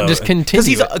like, why not just continue? Because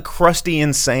he's a crusty,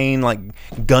 insane, like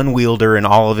gun wielder in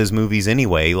all of his movies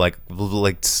anyway. Like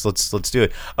let's do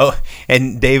it. Oh,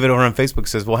 and David over on Facebook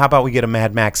says, well, how about we get a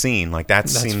Mad Max scene? Like that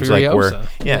seems Furiosa. like we're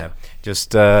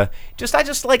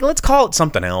just like, let's call it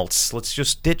something else. Let's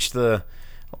just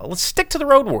let's stick to the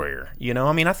Road Warrior.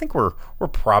 I think we're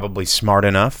probably smart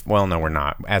enough. Well, no, we're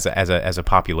not. As a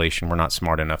population, we're not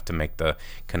smart enough to make the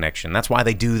connection. That's why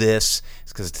they do this.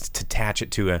 It's because to attach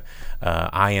it to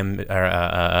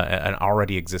an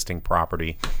already existing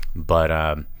property.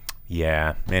 But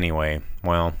Yeah. Anyway,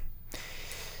 well,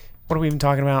 what are we even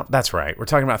talking about? That's right. We're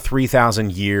talking about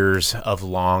 3,000 Years of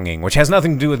Longing, which has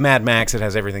nothing to do with Mad Max. It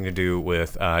has everything to do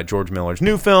with George Miller's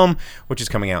new film, which is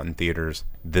coming out in theaters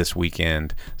this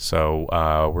weekend. So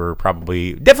we're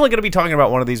definitely going to be talking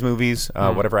about one of these movies,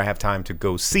 whatever I have time to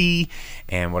go see,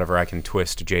 and whatever I can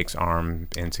twist Jake's arm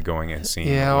into going and seeing.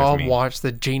 Yeah, with I'll me. watch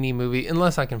the Genie movie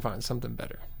unless I can find something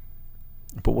better.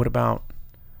 But what about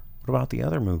the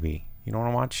other movie? You don't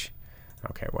want to watch?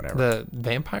 Okay, whatever. The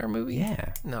vampire movie?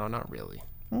 Yeah. No, not really.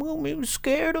 Well, maybe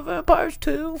scared of vampires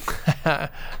too.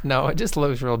 No, it just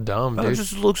looks real dumb, dude. It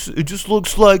just looks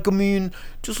like it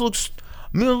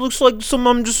looks like something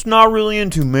I'm just not really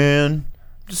into, man.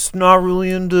 Just not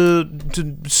really into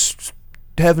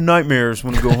having nightmares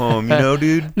when I go home,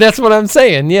 dude. That's what I'm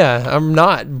saying. Yeah, I'm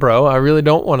not, bro. I really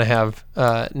don't want to have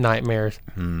nightmares.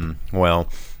 Well,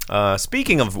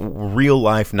 speaking of real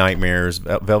life nightmares,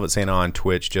 Velvet Santa on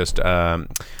Twitch just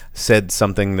said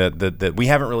something that we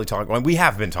haven't really talked about. We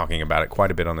have been talking about it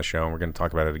quite a bit on the show, and we're going to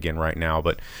talk about it again right now.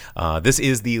 But this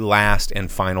is the last and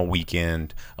final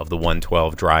weekend of the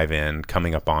 112 Drive-In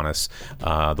coming up on us. The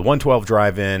 112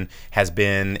 Drive-In has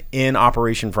been in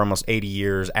operation for almost 80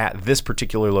 years at this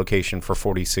particular location for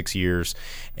 46 years,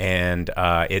 and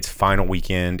its final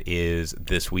weekend is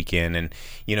this weekend. And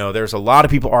there's a lot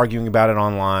of people arguing about it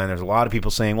online. There's a lot of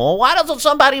people saying, "Well, why doesn't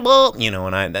somebody?"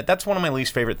 And that's one of my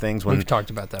least favorite things when we've talked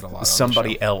about that a lot.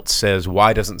 Somebody else says,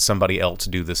 "Why doesn't somebody else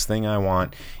do this thing I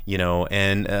want?"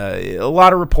 And a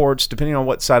lot of reports, depending on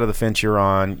what side of the fence you're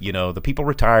on, the people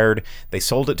retired, they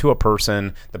sold it to a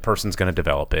person, the person's going to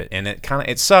develop it, and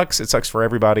it sucks. It sucks for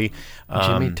everybody.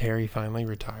 Jimmy Terry finally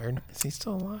retired. Is he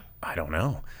still alive? I don't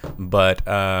know, but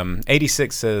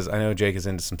 86 says, "I know Jake is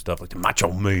into some stuff like the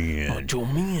Macho Man." Macho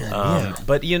Man, yeah.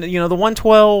 But the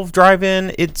 112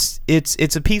 Drive-In, it's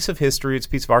a piece of history. It's a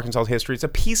piece of Arkansas history. It's a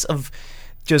piece of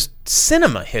just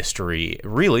cinema history.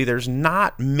 Really, there's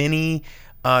not many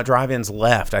drive-ins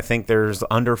left. I think there's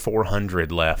under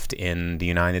 400 left in the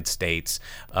United States.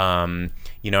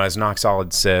 As Knox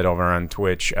Solid said over on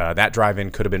Twitch, that drive-in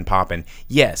could have been popping.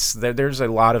 Yes, there's a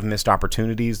lot of missed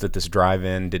opportunities that this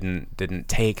drive-in didn't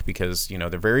take because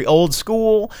they're very old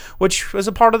school, which was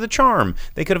a part of the charm.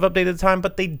 They could have updated the time,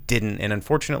 but they didn't, and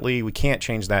unfortunately, we can't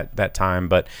change that time.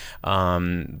 But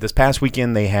this past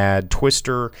weekend they had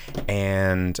Twister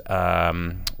and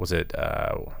was it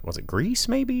Grease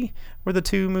maybe? Were the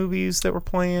two movies that were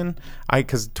playing?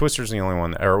 Because Twister's the only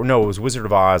one, or no, it was Wizard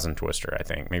of Oz and Twister, I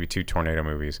think. Maybe two tornado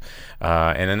movies.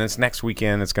 And then this next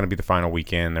weekend, it's going to be the final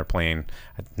weekend. They're playing,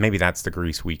 maybe that's the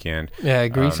Grease weekend. Yeah,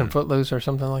 Grease and Footloose or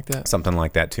something like that. Something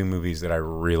like that. Two movies that I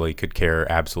really could care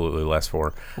absolutely less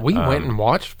for. We went and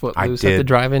watched Footloose at the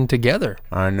drive-in together.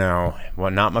 I know. Well,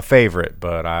 not my favorite,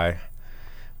 but I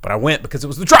went because it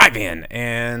was the drive-in,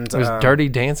 and it was Dirty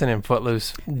Dancing and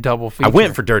Footloose double feature. I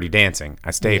went for Dirty Dancing. I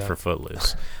stayed for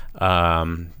Footloose.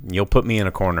 You'll put me in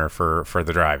a corner for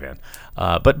the drive-in,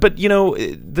 but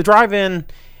the drive-in,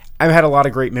 I've had a lot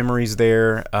of great memories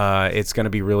there. It's going to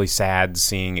be really sad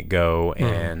seeing it go,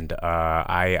 and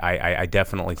I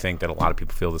definitely think that a lot of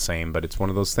people feel the same. But it's one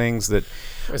of those things that,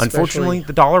 unfortunately,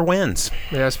 the dollar wins.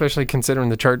 Yeah, especially considering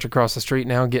the church across the street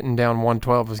now, getting down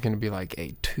 112 is going to be like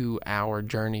a 2-hour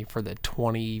journey for the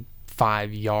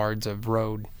 25 yards of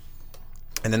road.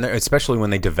 And then, especially when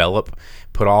they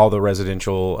put all the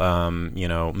residential,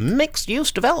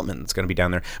 mixed-use development that's going to be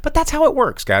down there. But that's how it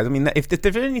works, guys. I mean, if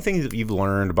there's anything that you've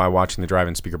learned by watching the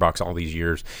drive-in speaker box all these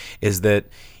years, is that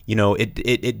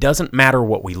it doesn't matter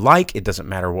what we like. It doesn't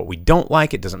matter what we don't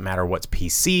like. It doesn't matter what's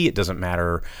PC. It doesn't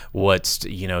matter what's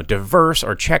diverse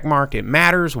or checkmarked. It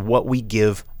matters what we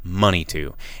give money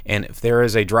to. And if there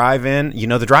is a drive-in,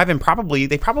 the drive-in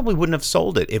they probably wouldn't have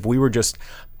sold it if we were just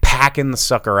packing the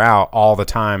sucker out all the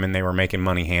time and they were making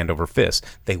money hand over fist.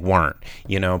 They weren't.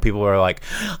 People are like,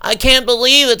 "I can't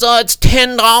believe it's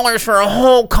 $10 for a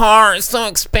whole car. It's so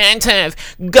expensive.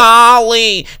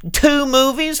 Golly, 2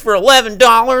 movies for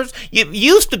 $11. It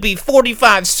used to be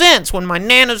 45 cents when my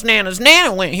nana's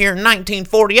nana went here in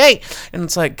 1948. And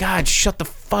it's like, God, shut the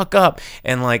fuck up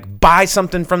and buy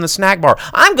something from the snack bar.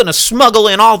 I'm gonna smuggle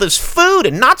in all this food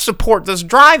and not support this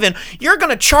drive-in. You're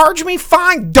gonna charge me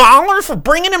 $5 for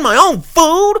bringing in my own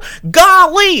food?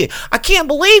 Golly, I can't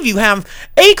believe you have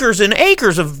acres and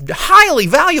acres of highly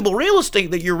valuable real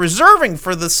estate that you're reserving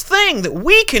for this thing that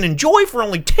we can enjoy for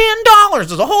only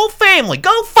 $10 as a whole family.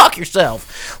 Go fuck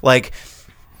yourself."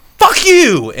 Fuck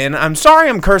you. And I'm sorry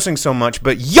I'm cursing so much,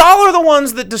 but y'all are the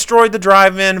ones that destroyed the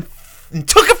drive-in and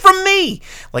took it from me.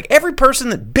 Every person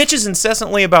that bitches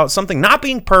incessantly about something not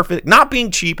being perfect, not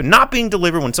being cheap, and not being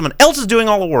delivered when someone else is doing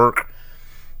all the work.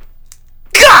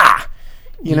 Gah!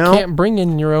 You know? can't bring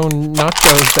in your own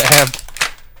nachos that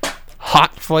have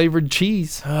hot flavored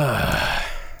cheese.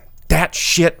 That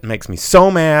shit makes me so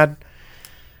mad.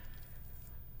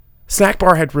 Snack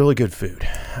bar had really good food.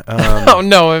 I don't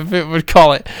know if it would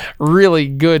call it really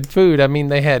good food. I mean,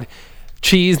 they had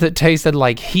cheese that tasted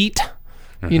like heat.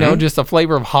 You know, just a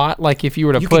flavor of hot. Like if you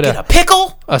were to put a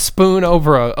pickle, a spoon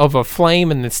over a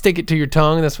flame and then stick it to your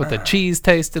tongue. That's what the cheese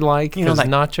tasted like. you know, like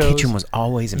nachos. kitchen was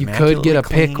always You immaculately could get a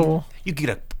clean. pickle. You could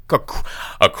get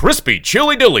a crispy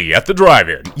chili dilly at the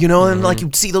drive-in. You know, and like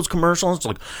you'd see those commercials. It's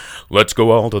like, let's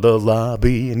go out to the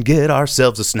lobby and get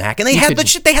ourselves a snack. And they had the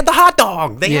shit. They had the hot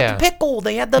dog. They had the pickle.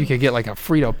 They had the. You could get like a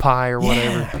Frito pie or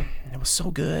whatever. Yeah, it was so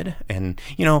good. And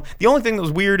you know, the only thing that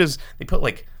was weird is they put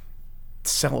like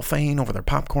cellophane over their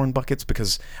popcorn buckets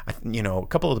because you know, a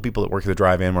couple of the people that work at the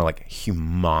drive-in were like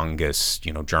humongous,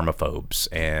 you know, germaphobes,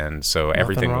 and so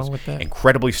everything was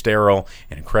incredibly sterile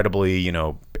and incredibly, you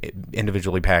know,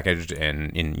 individually packaged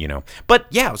and you know, but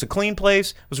yeah, it was a clean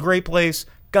place. It was a great place.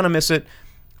 Gonna miss it.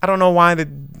 I don't know why the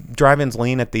drive-ins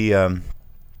lean at the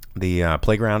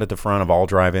playground at the front of all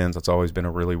drive-ins. That's always been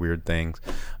a really weird thing.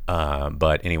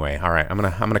 But anyway, all right, I'm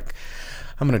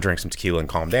gonna drink some tequila and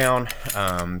calm down,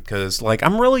 because like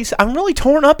I'm really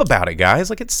torn up about it, guys.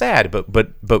 Like it's sad,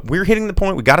 but we're hitting the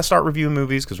point. We got to start reviewing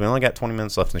movies because we only got 20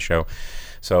 minutes left in the show.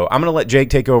 So I'm gonna let Jake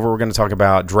take over. We're gonna talk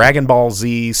about Dragon Ball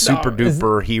Z, super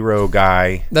duper hero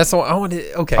guy. That's what I want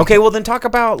to. Okay. Okay. Well, then talk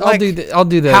about like I'll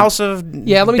do the House of Let me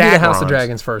do the House of Dagrons.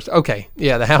 Dragons first. Okay.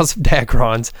 Yeah, the House of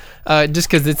Dagrons. Just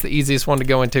because it's the easiest one to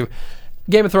go into.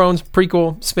 Game of Thrones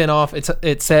prequel spin-off.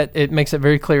 It makes it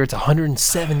very clear it's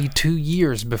 172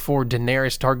 years before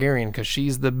Daenerys Targaryen because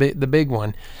she's the big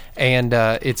one, and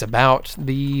it's about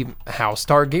the House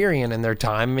Targaryen and their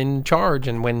time in charge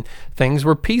and when things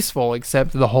were peaceful.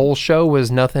 Except the whole show was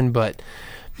nothing but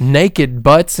naked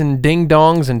butts and ding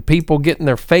dongs and people getting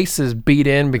their faces beat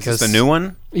in because the new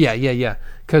one. Yeah.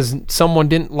 Because someone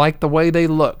didn't like the way they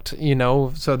looked, you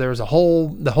know. So there's the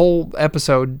whole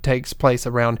episode takes place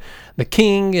around the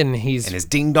king and his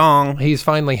ding dong. He's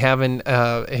finally having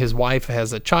his wife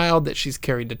has a child that she's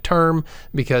carried to term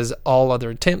because all other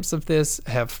attempts of this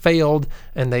have failed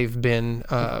and they've been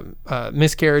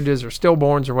miscarriages or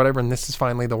stillborns or whatever. And this is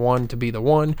finally the one to be the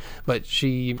one. But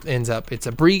she ends up, it's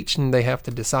a breach and they have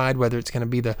to decide whether it's going to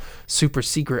be the super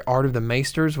secret art of the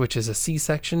Maesters, which is a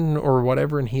C-section or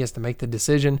whatever. And he has to make the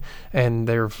decision. And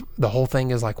the whole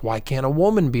thing is like, why can't a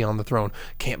woman be on the throne?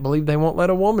 Can't believe they won't let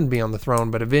a woman be on the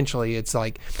throne. But eventually it's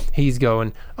like he's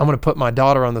going, I'm going to put my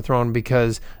daughter on the throne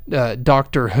because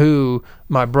Doctor Who,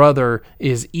 my brother,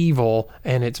 is evil.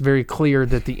 And it's very clear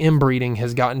that the inbreeding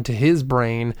has gotten to his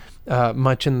brain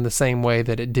much in the same way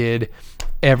that it did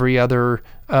every other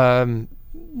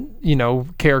you know,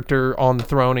 character on the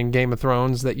throne in Game of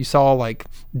Thrones that you saw, like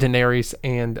Daenerys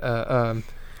and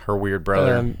her weird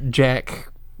brother Jack.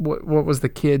 What was the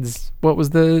kids? What was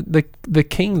the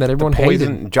king that everyone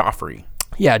hated? Joffrey.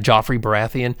 Yeah, Joffrey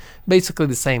Baratheon. Basically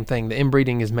the same thing. The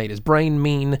inbreeding has made his brain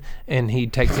mean, and he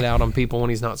takes it out on people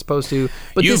when he's not supposed to.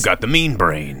 But You've got the mean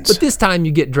brains. But this time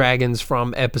you get dragons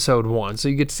from episode 1, so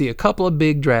you get to see a couple of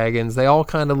big dragons. They all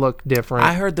kind of look different.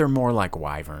 I heard they're more like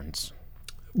wyverns.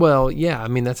 Well, yeah, I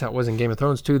mean, that's how it was in Game of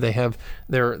Thrones, too. They have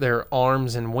their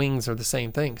arms and wings are the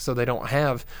same thing. So they don't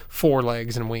have 4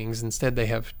 legs and wings. Instead, they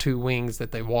have 2 wings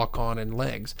that they walk on and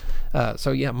legs.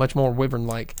 So, yeah, much more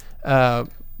wyvern-like.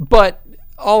 But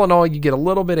all in all, you get a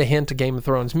little bit of hint to Game of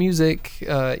Thrones music.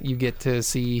 You get to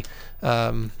see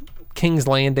King's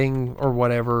Landing or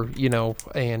whatever, you know,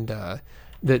 and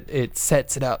that it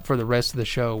sets it up for the rest of the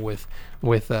show with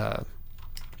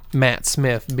Matt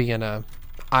Smith being a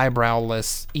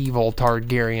eyebrowless evil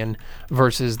Targaryen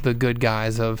versus the good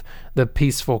guys of the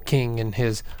peaceful king and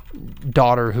his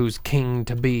daughter who's king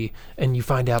to be. And you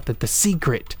find out that the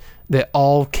secret that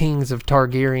all kings of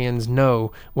Targaryens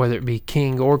know, whether it be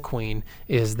king or queen,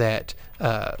 is that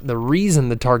the reason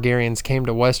the Targaryens came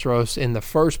to Westeros in the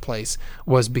first place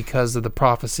was because of the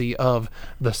prophecy of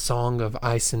the Song of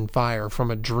Ice and Fire from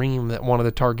a dream that one of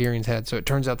the Targaryens had. So it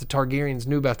turns out the Targaryens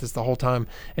knew about this the whole time,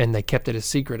 and they kept it a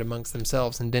secret amongst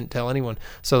themselves and didn't tell anyone.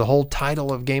 So the whole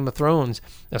title of Game of Thrones,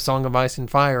 A Song of Ice and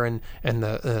Fire, and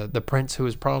the prince who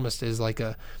was promised is like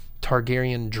a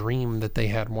Targaryen dream that they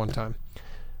had one time.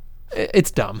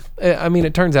 It's dumb. I mean,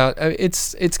 it turns out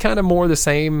it's kind of more the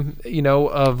same, you know,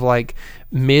 of like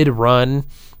mid-run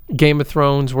Game of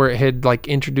Thrones, where it had like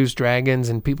introduced dragons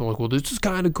and people were like, well, this is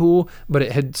kind of cool, but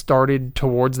it had started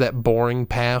towards that boring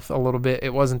path a little bit.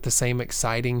 It wasn't the same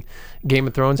exciting Game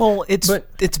of Thrones. Well, it's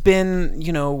been,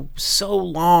 so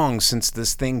long since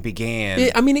this thing began.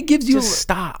 It gives you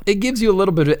stop. It gives you a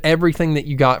little bit of everything that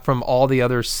you got from all the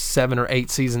other 7 or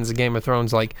 8 seasons of Game of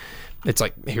Thrones. Like, it's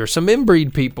like, here's some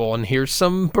inbreed people, and here's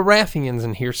some Baratheons,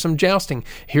 and here's some jousting.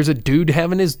 Here's a dude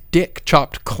having his dick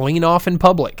chopped clean off in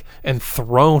public and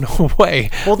thrown away.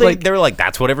 Well, they were like,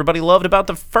 that's what everybody loved about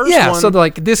the first one. Yeah, so they're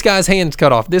like, this guy's hand's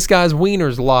cut off. This guy's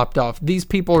wiener's lopped off. These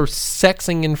people are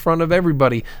sexing in front of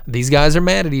everybody. These guys are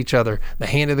mad at each other. The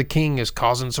Hand of the King is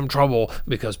causing some trouble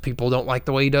because people don't like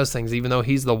the way he does things, even though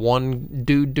he's the one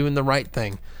dude doing the right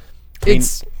thing.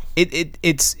 It's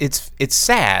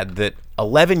sad that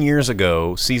 11 years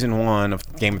ago, season 1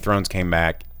 of Game of Thrones came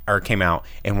out,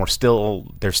 and they're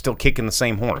still kicking the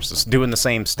same horse, it's doing the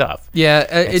same stuff. Yeah,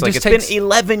 it's been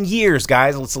 11 years,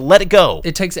 guys. Let's let it go.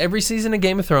 It takes every season of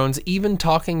Game of Thrones, even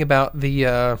talking about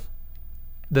the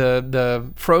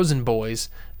Frozen boys,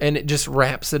 and it just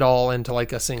wraps it all into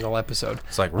like a single episode.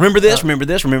 It's like, remember this, remember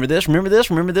this, remember this, remember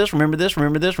this, remember this, remember this,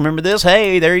 remember this, remember this.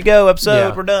 Hey, there you go,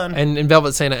 episode, we're done. And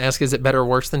Velvet Santa asks, is it better or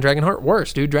worse than Dragonheart?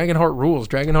 Worse, dude. Dragonheart rules.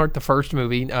 Dragonheart, the first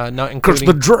movie, not including... Because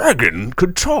the dragon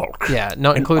could talk. Yeah,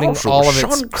 not including also all of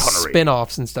Sean its Connery.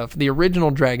 spin-offs and stuff. The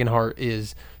original Dragonheart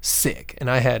is sick, and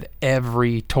I had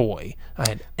every toy. I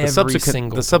had every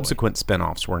single The toy. subsequent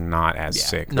spin-offs were not as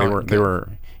sick. They not were... good.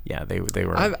 They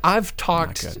were. I've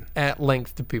talked at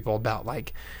length to people about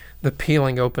like the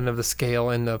peeling open of the scale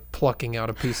and the plucking out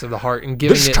a piece of the heart and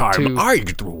giving This it time to. I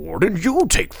get the reward and you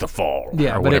take the fall.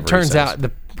 Yeah, or but it whatever he turns says. out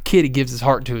the kid he gives his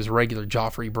heart to is regular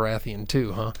Joffrey Baratheon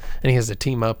too, huh? And he has to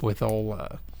team up with old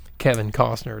Kevin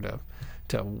Costner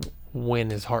to win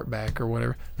his heart back or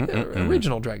whatever. The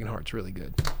original Dragonheart's really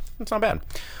good. It's not bad.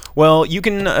 Well, you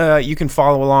can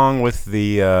follow along with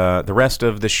the rest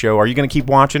of the show. Are you going to keep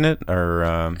watching it,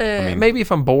 or Maybe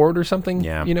if I'm bored or something.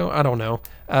 Yeah. I don't know.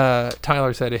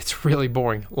 Tyler said it's really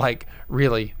boring, like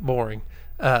really boring.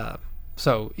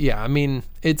 So yeah, I mean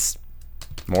it's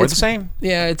more the same?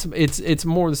 Yeah, it's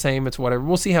more the same. It's whatever.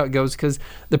 We'll see how it goes because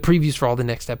the previews for all the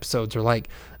next episodes are like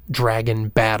dragon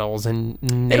battles and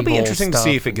naval It'll be interesting to stuff.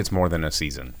 see if it gets more than a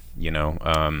season.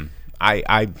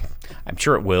 I'm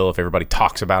sure it will if everybody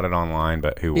talks about it online,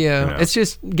 but who knows? It's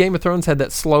just Game of Thrones had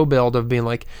that slow build of being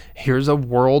like, here's a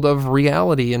world of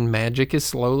reality and magic is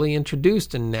slowly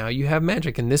introduced and now you have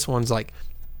magic, and this one's like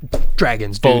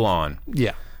dragons, dude. Full on.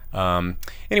 Yeah.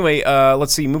 Anyway,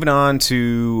 let's see. Moving on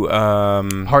to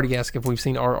Hardy asked if we've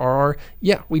seen RRR.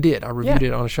 Yeah, we did. I reviewed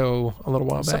it on a show a little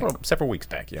while back. several weeks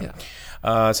back. Yeah.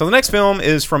 So the next film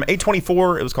is from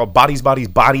A24. It was called Bodies, Bodies,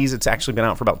 Bodies. It's actually been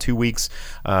out for about 2 weeks.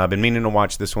 Been meaning to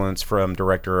watch this one. It's from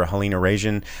director Helena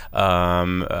Rajan,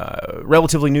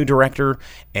 relatively new director,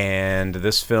 and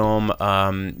this film,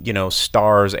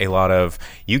 stars a lot of,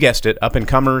 you guessed it, up and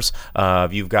comers.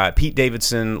 You've got Pete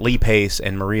Davidson, Lee Pace,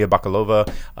 and Maria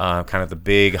Bakalova, kind of the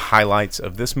big highlights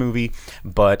of this movie.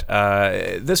 But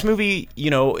this movie,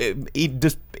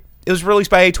 it was released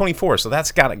by A24, so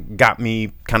that's got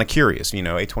me kind of curious.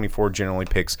 A24 generally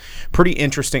picks pretty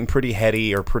interesting, pretty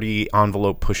heady, or pretty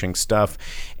envelope-pushing stuff.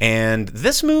 And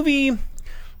this movie,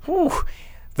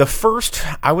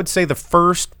 I would say the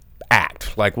first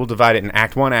act, like we'll divide it in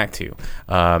Act 1, Act 2.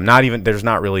 There's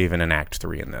not really even an Act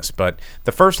 3 in this, but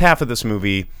the first half of this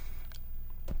movie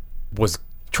was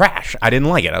trash. I didn't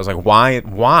like it. I was like,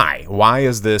 why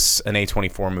is this an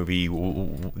A24 movie?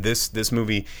 This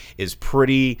movie is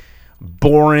pretty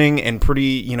boring and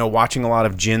pretty, watching a lot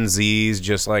of Gen Zs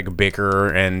just like bicker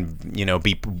and,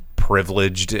 be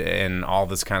privileged and all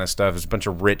this kind of stuff. It's a bunch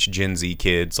of rich Gen Z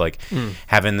kids like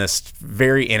having this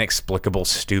very inexplicable,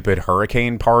 stupid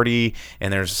hurricane party,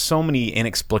 and there's so many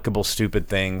inexplicable, stupid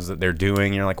things that they're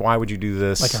doing. You're like, why would you do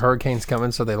this? Like a hurricane's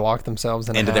coming, so they lock themselves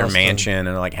in into a their house mansion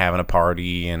and like having a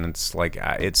party, and it's like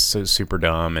it's so super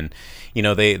dumb. And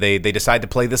they decide to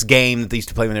play this game that they used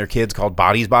to play when they were kids called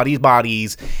Bodies, Bodies,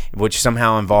 Bodies, which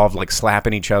somehow involved like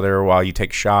slapping each other while you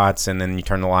take shots, and then you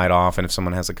turn the light off, and if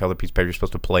someone has a colored piece of paper, you're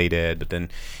supposed to play dead, but then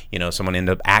someone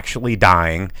ended up actually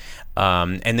dying.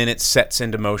 And then it sets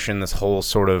into motion this whole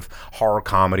sort of horror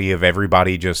comedy of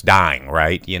everybody just dying,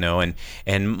 right?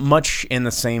 And much in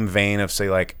the same vein of, say,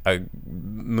 like a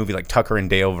movie like Tucker and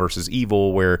Dale versus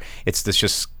Evil, where it's this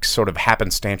just sort of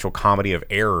happenstantial comedy of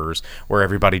errors where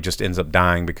everybody just ends up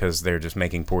dying because they're just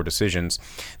making poor decisions.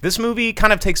 This movie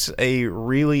kind of takes a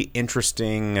really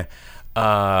interesting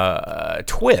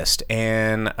twist,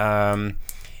 and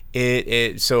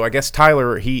so I guess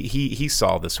Tyler he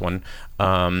saw this one.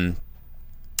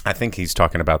 I think he's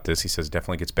talking about this. He says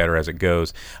definitely gets better as it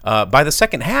goes. By the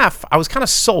second half, I was kind of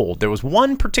sold. There was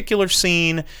one particular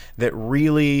scene that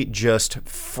really just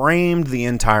framed the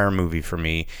entire movie for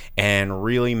me and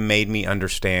really made me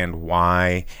understand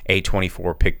why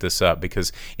A24 picked this up,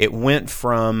 because it went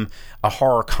from a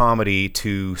horror comedy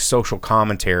to social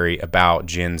commentary about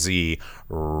Gen Z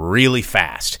really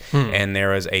fast. And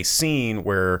there is a scene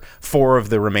where 4 of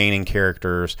the remaining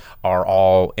characters are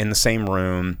all in the same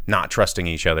room, not trusting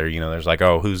each other. You know, there's like,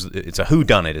 it's a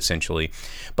whodunit essentially.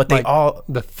 But they Like all...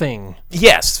 The Thing.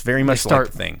 Yes, very much Start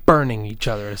like The Thing. burning each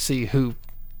other to see who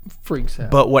freaks out.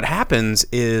 But what happens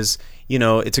is, you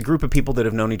know, it's a group of people that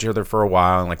have known each other for a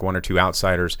while and like 1 or 2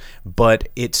 outsiders, but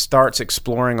it starts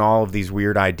exploring all of these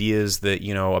weird ideas that,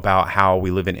 you know, about how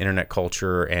we live in internet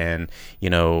culture and, you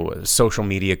know, social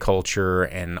media culture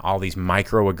and all these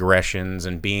microaggressions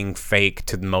and being fake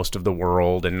to most of the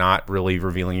world and not really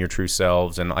revealing your true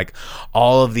selves, and like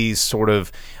all of these sort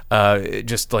of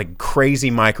just like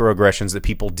crazy microaggressions that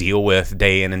people deal with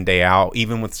day in and day out,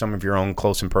 even with some of your own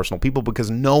close and personal people, because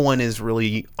no one is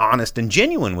really honest and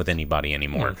genuine with anybody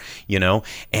anymore, you know?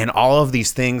 And all of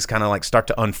these things kind of like start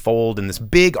to unfold in this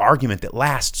big argument that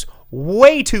lasts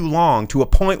way too long, to a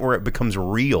point where it becomes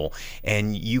real,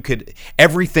 and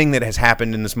everything that has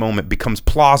happened in this moment becomes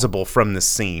plausible from this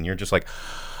scene. You're just like,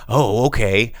 oh,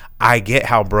 okay, I get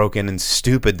how broken and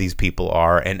stupid these people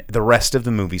are, and the rest of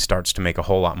the movie starts to make a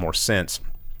whole lot more sense.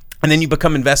 And then you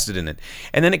become invested in it.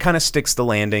 And then it kind of sticks the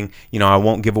landing. You know, I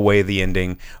won't give away the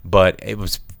ending, but it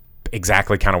was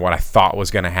exactly kind of what I thought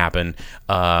was going to happen.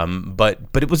 But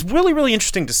it was really, really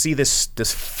interesting to see this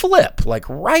flip, like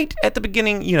right at the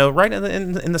beginning, you know, right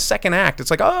in the second act.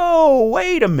 It's like, oh,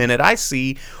 wait a minute, I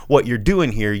see what you're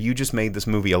doing here. You just made this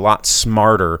movie a lot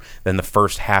smarter than the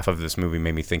first half of this movie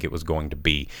made me think it was going to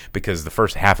be, because the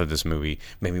first half of this movie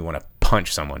made me want to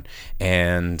punch someone.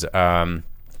 And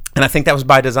I think that was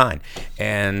by design,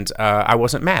 and I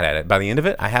wasn't mad at it. By the end of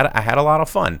it, I had a lot of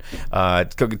fun.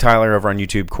 Tyler over on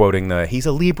YouTube quoting "He's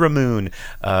a Libra moon,"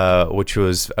 which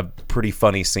was a pretty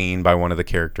funny scene by one of the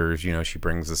characters. You know, she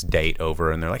brings this date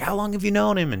over, and they're like, "How long have you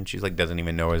known him?" And she's like, doesn't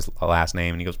even know his last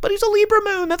name, and he goes, "But he's a Libra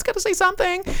moon. That's got to say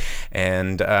something."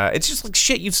 And it's just like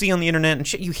shit you see on the internet and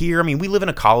shit you hear. I mean, we live in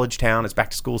a college town. It's back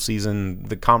to school season.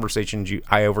 The conversations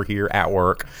I overhear at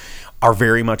work are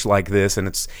very much like this, and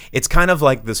it's kind of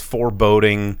like this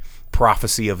foreboding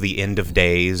prophecy of the end of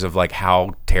days, of like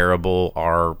how terrible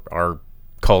our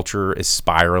culture is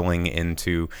spiraling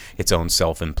into its own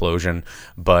self-implosion.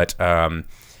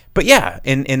 But yeah,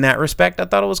 in that respect, I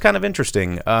thought it was kind of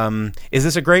interesting. Is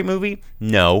this a great movie?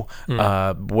 No.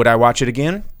 Would I watch it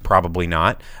again? Probably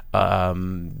not.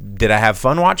 Did I have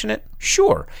fun watching it?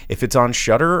 Sure. If it's on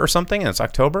Shudder or something and it's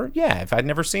October, yeah. If I'd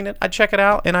never seen it, I'd check it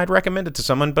out and I'd recommend it to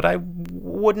someone, but I'm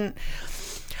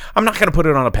not going to put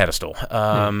it on a pedestal.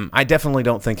 I definitely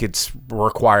don't think it's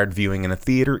required viewing in a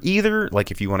theater either. Like,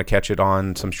 if you want to catch it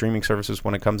on some streaming services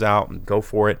when it comes out, go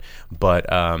for it. But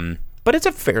it's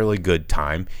a fairly good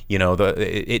time. You know,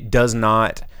 it does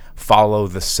not follow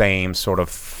the same sort of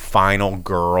final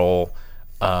girl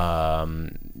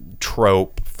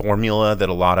trope formula that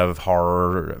a lot of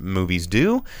horror movies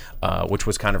do, which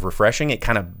was kind of refreshing.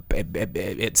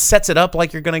 It sets it up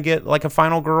like you're going to get like a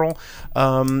final girl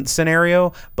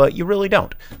scenario, but you really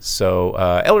don't. So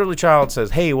Elderly Child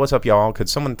says, "Hey, what's up, y'all? Could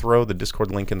someone throw the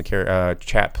Discord link in the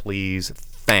chat, please?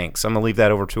 Thanks." I'm going to leave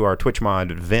that over to our Twitch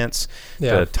mod, Vince,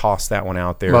 to toss that one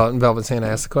out there. Well, and Velvet Santa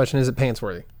asked the question, is it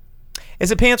pants-worthy? Is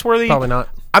it pants-worthy? Probably not.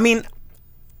 I mean,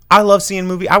 I love seeing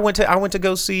movies. I went to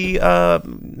go see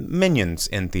Minions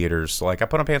in theaters. Like, I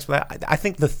put on pants for that. I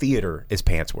think the theater is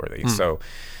pants worthy. So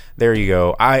there you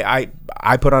go. I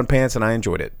put on pants and I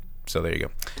enjoyed it. So there you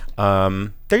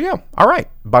go. There you go. All right,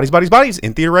 Bodies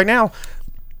in theater right now.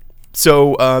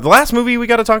 So the last movie we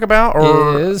got to talk about,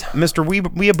 or is Mr.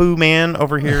 Weeaboo Man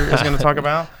over here is going to talk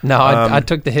about. No, I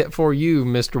took the hit for you,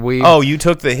 Mr. Weeb. Oh, you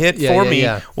took the hit for me.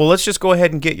 Yeah. Well, let's just go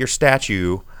ahead and get your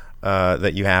statue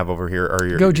that you have over here. Or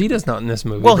your Gogeta's not in this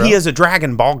movie. Well, bro. he is a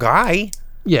Dragon Ball guy.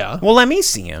 Yeah. Well, let me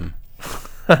see him.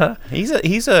 He's a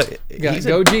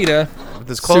Gogeta, with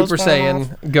his clothes Super falling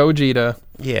Saiyan, Gogeta.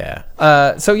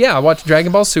 Yeah. So yeah, I watched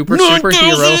Dragon Ball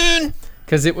Superhero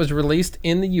because it was released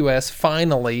in the U.S.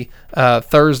 finally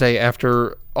Thursday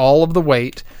after all of the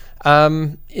wait.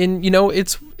 And you know,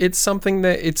 it's something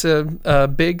that it's a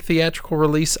big theatrical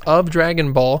release of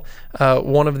Dragon Ball,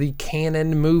 one of the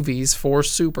canon movies for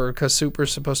Super, because Super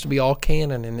is supposed to be all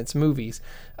canon in its movies.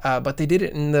 But they did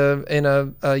it in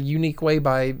a unique way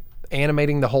by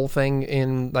animating the whole thing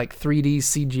in like 3D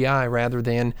CGI rather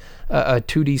than a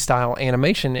 2D style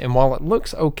animation. And while it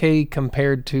looks okay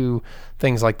compared to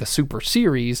things like the Super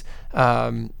series,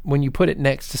 when you put it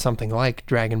next to something like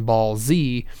Dragon Ball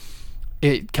Z,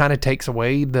 it kind of takes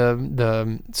away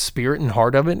the spirit and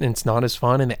heart of it, and it's not as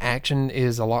fun, and the action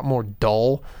is a lot more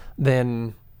dull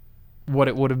than what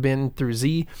it would have been through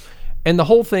Z. And the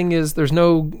whole thing is there's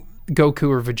no Goku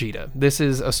or Vegeta. This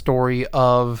is a story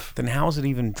of... Then how is it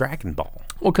even Dragon Ball?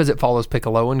 Well, because it follows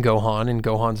Piccolo and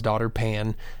Gohan's daughter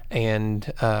Pan,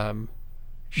 and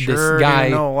Sure, this guy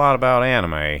didn't know a lot about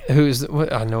anime.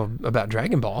 I know about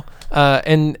Dragon Ball,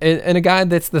 and a guy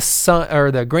that's the son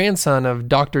or the grandson of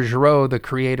Dr. Gero, the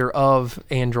creator of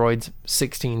androids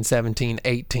 16, 17,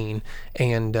 18,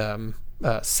 and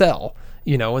Cell.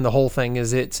 And the whole thing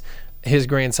is his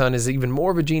grandson is even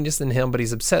more of a genius than him, but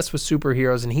he's obsessed with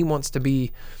superheroes, and he wants to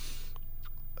be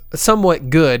somewhat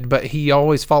good, but he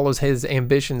always follows his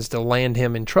ambitions to land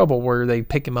him in trouble, where they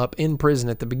pick him up in prison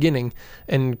at the beginning,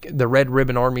 and the Red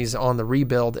Ribbon Army's on the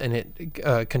rebuild, and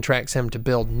it contracts him to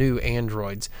build new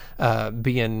androids,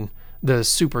 being the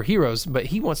superheroes, but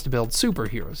he wants to build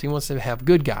superheroes. He wants to have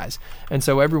good guys. And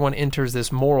so everyone enters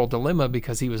this moral dilemma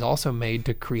because he was also made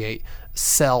to create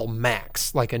Cell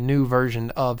Max, like a new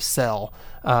version of Cell,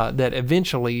 that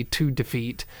eventually, to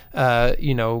defeat,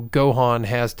 Gohan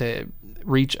has to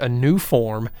reach a new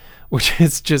form, which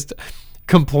is just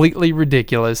completely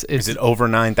ridiculous. Is it over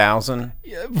 9,000?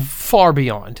 Far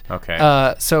beyond. Okay.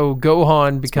 So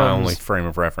Gohan becomes... my only frame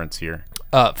of reference here.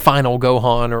 Final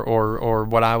Gohan, or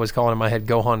what I was calling in my head,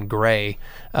 Gohan Gray,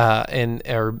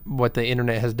 or what the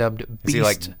internet has dubbed Beast. Is he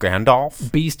like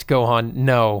Gandalf? Beast Gohan.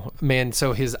 No, man.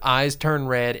 So his eyes turn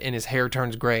red and his hair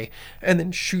turns gray, and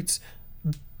then shoots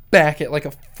back at like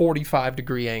a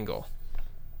 45-degree angle.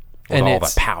 With all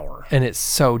the power. And it's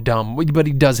so dumb. But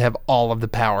he does have all of the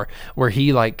power, where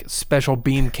he like special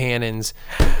beam cannons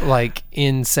like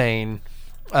insane.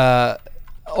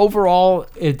 Overall,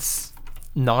 it's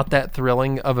not that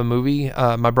thrilling of a movie.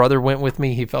 My brother went with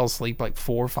me. He fell asleep like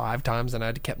 4 or 5 times, and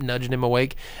I kept nudging him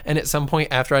awake. And at some point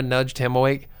after I nudged him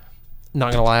awake,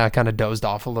 not gonna lie, I kind of dozed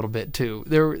off a little bit too.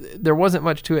 There wasn't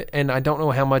much to it, and I don't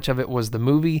know how much of it was the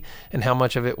movie and how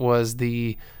much of it was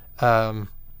the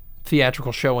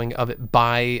theatrical showing of it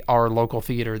by our local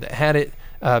theater that had it,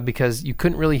 because you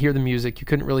couldn't really hear the music, you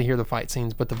couldn't really hear the fight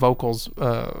scenes, but the vocals,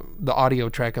 the audio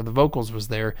track of the vocals was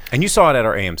there. And you saw it at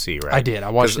our AMC, right? I did.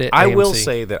 I watched it at I AMC. will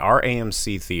say that our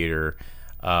AMC theater,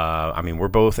 we're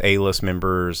both A-list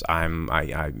members. I'm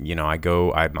loyal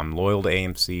to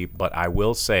AMC, but I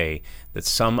will say that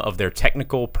some of their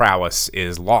technical prowess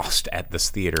is lost at this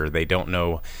theater. They don't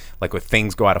know, like if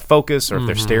things go out of focus, or if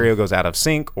their stereo goes out of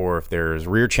sync, or if there's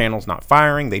rear channels not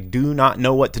firing, they do not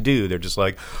know what to do. They're just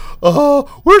like,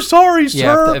 we're sorry,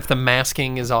 sir. Yeah, if the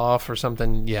masking is off or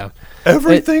something, yeah.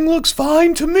 Everything looks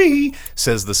fine to me,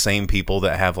 says the same people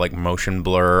that have like motion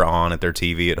blur on at their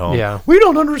TV at home. Yeah. We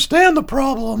don't understand the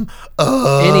problem.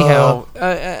 Anyhow,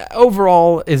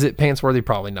 overall, is it pants worthy?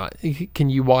 Probably not. Can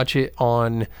you watch it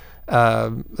on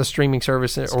a streaming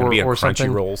service or something?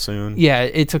 Crunchyroll soon. Yeah,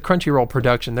 it's a Crunchyroll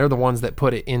production. They're the ones that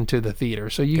put it into the theater,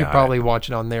 so you could probably watch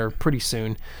it on there pretty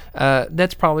soon.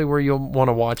 That's probably where you'll want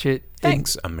to watch it.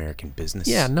 Thanks, American business.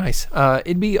 Yeah, nice.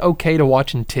 It'd be okay to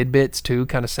watch in tidbits too,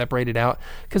 kind of separated out,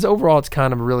 because overall it's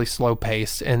kind of really slow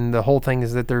paced, and the whole thing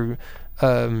is that they're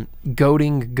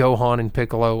goading Gohan and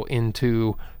Piccolo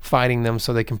into fighting them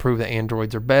so they can prove that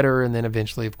androids are better, and then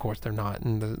eventually, of course, they're not,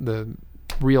 and the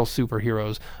real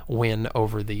superheroes win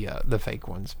over the fake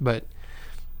ones. But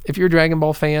if you're a Dragon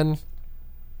Ball fan,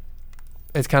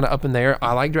 it's kind of up in there.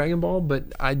 I like Dragon Ball, but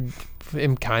I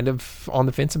am kind of on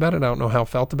the fence about it. I don't know how I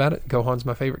felt about it. Gohan's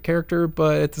my favorite character,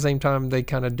 but at the same time, they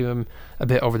kind of do him a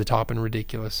bit over the top and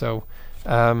ridiculous. So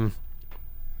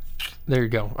there you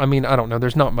go. I mean, I don't know.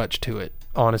 There's not much to it,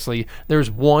 honestly. There's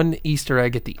one Easter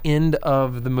egg at the end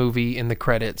of the movie in the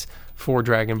credits for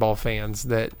Dragon Ball fans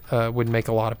that would make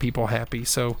a lot of people happy.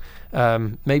 So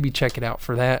maybe check it out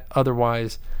for that.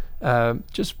 Otherwise,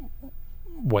 just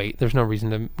wait. There's no reason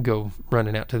to go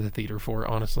running out to the theater for it,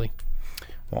 honestly.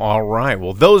 All right.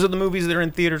 Well, those are the movies that are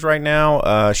in theaters right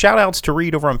now. Shout outs to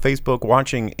Reed over on Facebook,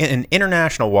 watching in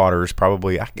international waters,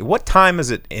 probably. What time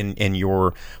is it in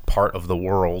your part of the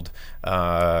world,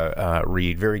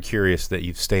 Reed? Very curious that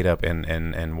you've stayed up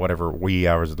and whatever wee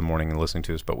hours of the morning and listening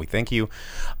to us, but we thank you.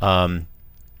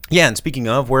 Yeah, and speaking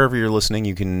of, wherever you're listening,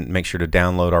 you can make sure to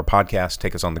download our podcast,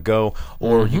 Take Us on the Go,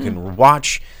 or you can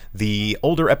watch the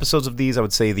older episodes of these. I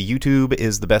would say the YouTube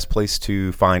is the best place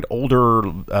to find older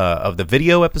of the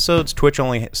video episodes. Twitch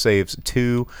only saves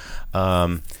 2.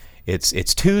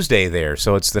 It's Tuesday there,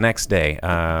 so it's the next day.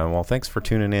 Well, thanks for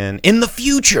tuning in the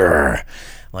future.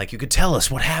 Like, you could tell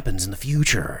us what happens in the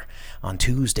future on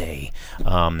Tuesday.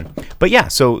 But yeah,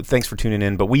 so thanks for tuning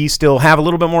in. But we still have a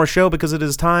little bit more show because it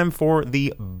is time for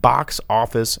the box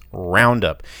office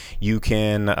roundup. You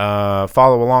can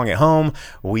follow along at home.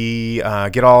 We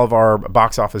get all of our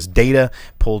box office data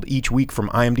pulled each week from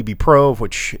IMDb Pro,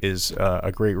 which is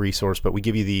a great resource. But we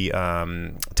give you the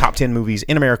top 10 movies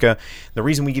in America. The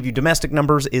reason we give you domestic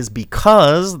numbers is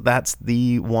because that's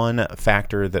the one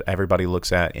factor that everybody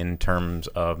looks at in terms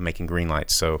of making green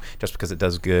lights. So just because it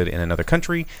does good in another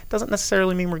country doesn't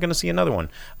necessarily mean we're going to see another one.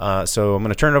 So I'm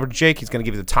going to turn it over to Jake. He's going to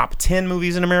give you the top 10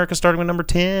 movies in America, starting with number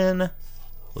 10.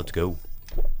 Let's go.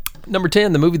 Number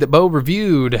 10, the movie that Bo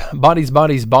reviewed, Bodies,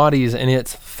 Bodies, Bodies, in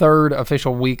its third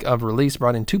official week of release,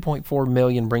 brought in $2.4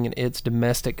 million, bringing its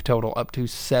domestic total up to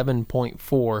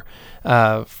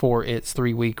 $7.4 for its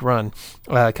 3-week run.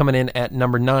 Coming in at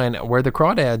number 9, Where the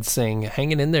Crawdads Sing,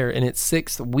 hanging in there in its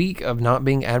 6th week of not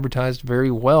being advertised very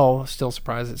well. Still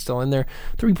surprised it's still in there.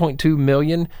 $3.2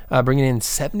 million, bringing in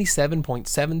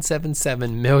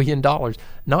 $77.777 million.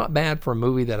 Not bad for a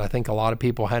movie that I think a lot of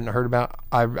people hadn't heard about.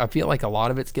 I feel like a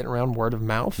lot of it's getting around word of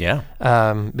mouth. Yeah.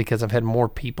 Because I've had more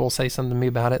people say something to me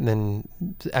about it than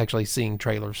actually seeing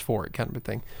trailers for it, kind of a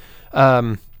thing.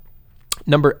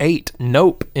 Number 8,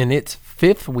 Nope, in its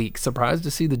 5th week. Surprised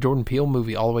to see the Jordan Peele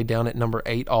movie all the way down at number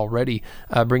 8 already,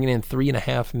 bringing in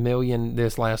 $3.5 million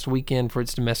this last weekend for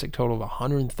its domestic total of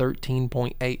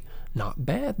 $113.8. Not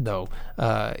bad though.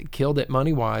 Killed it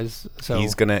money wise. So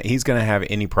he's gonna have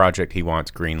any project he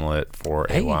wants greenlit for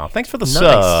a while. Thanks for the nice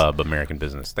sub, American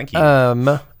Business. Thank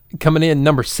you. Coming in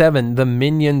number 7, the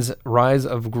Minions Rise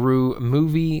of Gru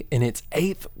movie in its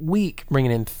 8th week,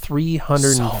 bringing in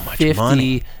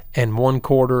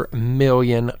 $350.25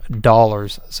 million.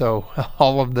 So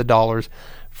all of the dollars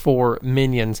for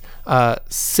Minions.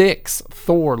 6,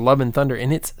 Thor: Love and Thunder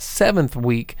in its 7th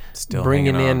week, still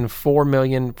bringing in $4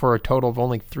 million for a total of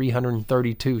only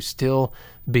 $332. Still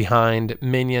behind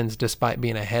Minions, despite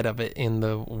being ahead of it in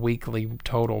the weekly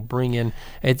total bring-in.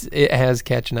 It has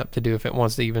catching up to do if it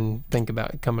wants to even think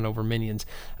about coming over Minions.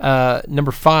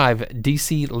 Number 5,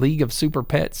 DC League of Super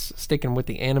Pets, sticking with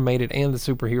the animated and the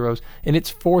superheroes in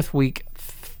its 4th week.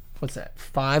 What's that?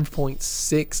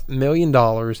 $5.6 million,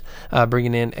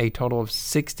 bringing in a total of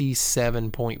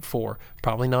 $67.4.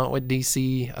 Probably not what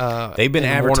DC. They've been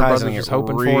advertising it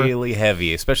really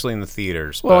heavy, especially in the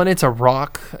theaters. Well, and it's a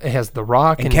Rock. It has The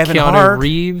Rock and Kevin Keanu Hart.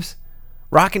 Reeves.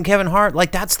 Rock and Kevin Hart,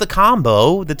 like that's the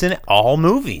combo that's in all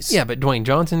movies. Yeah, but Dwayne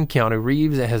Johnson, Keanu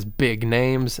Reeves, it has big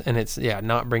names, and it's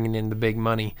not bringing in the big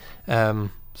money.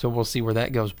 So we'll see where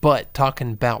that goes. But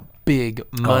talking about big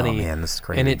money. Oh, man, this is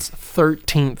crazy. In its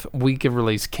 13th week of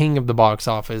release, king of the box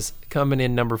office, coming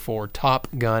in number 4, Top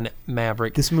Gun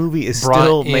Maverick. This movie is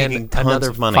still making tons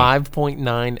another of money.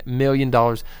 $5.9 million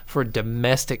for a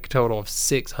domestic total of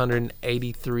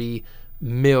 $683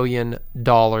 million.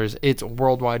 Its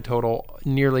worldwide total,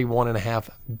 nearly $1.5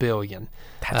 billion.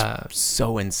 That's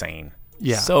so insane.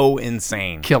 Yeah. So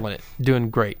insane. Killing it. Doing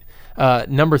great.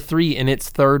 Number 3, in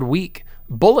its 3rd week,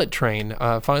 Bullet Train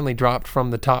finally dropped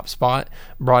from the top spot,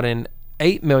 brought in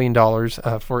 $8 million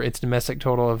for its domestic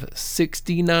total of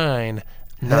 $69.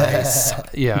 Nice.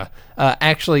 Yeah.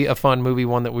 Actually, a fun movie,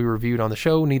 one that we reviewed on the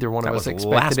show. Neither one of us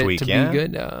expected it to be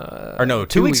good. Or no,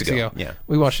 2 weeks ago. Yeah.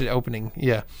 We watched it opening.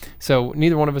 Yeah. So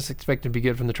neither one of us expected to be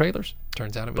good from the trailers.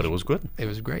 Turns out it was. But it was good. It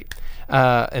was great.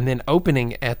 And then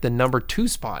opening at the number 2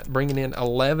 spot, bringing in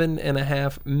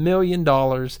 $11.5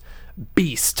 million,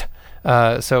 Beast.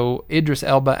 So Idris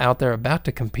Elba out there about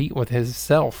to compete with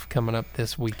himself coming up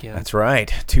this weekend. That's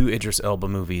right. 2 Idris Elba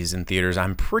movies in theaters.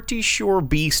 I'm pretty sure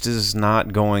Beast is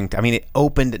not going to... I mean, it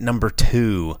opened at number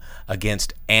 2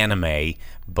 against Anime,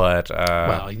 but...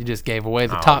 well, you just gave away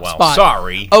the top spot.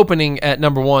 Sorry. Opening at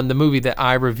number 1, the movie that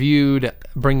I reviewed,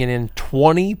 bringing in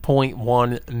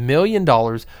 $20.1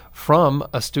 million from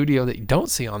a studio that you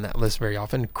don't see on that list very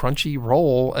often,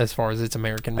 Crunchyroll, as far as its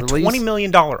American release. A $20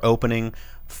 million opening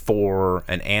for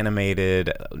an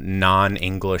animated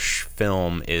non-English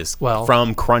film is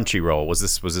from Crunchyroll. Was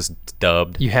this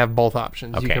dubbed? You have both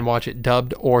options. Okay. You can watch it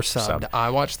dubbed or subbed. I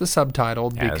watched the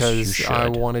subtitled because I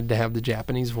wanted to have the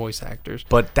Japanese voice actors.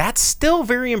 But that's still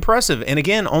very impressive. And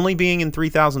again, only being in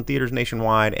 3,000 theaters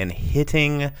nationwide and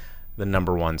hitting the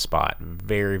number 1 spot.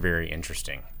 Very, very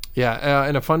interesting. Yeah,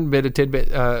 and a fun tidbit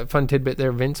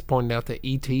there. Vince pointed out that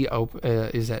E.T.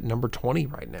 is at number 20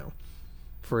 right now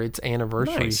for its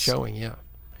anniversary showing. Yeah.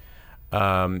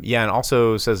 Yeah, and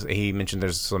also says he mentioned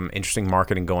there's some interesting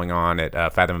marketing going on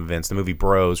at Fathom Events. The movie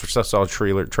Bros, which I saw a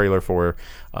trailer for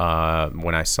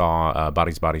when I saw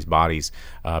Bodies, Bodies, Bodies,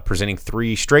 presenting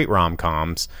 3 straight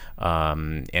rom-coms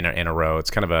in a row.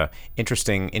 It's kind of a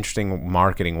interesting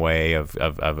marketing way of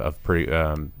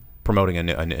promoting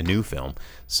a new film.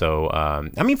 So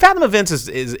I mean, Fathom Events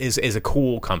is a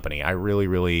cool company. I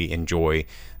really enjoy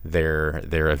their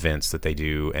events that they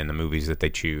do and the movies that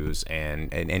they choose,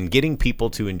 and getting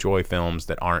people to enjoy films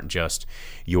that aren't just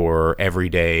your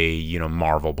everyday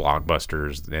Marvel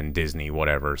blockbusters and Disney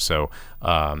whatever. So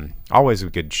always a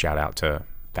good shout out to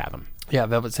Fathom. Yeah,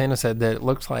 Velvet Santa said that it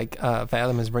looks like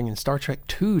Fathom is bringing Star Trek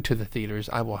 2 to the theaters.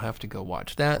 I will have to go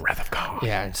watch that. Wrath of Khan.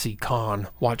 Yeah, and see Khan.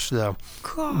 Watch the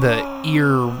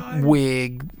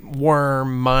earwig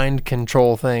worm mind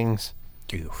control things.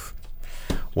 Oof.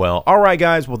 Well, all right,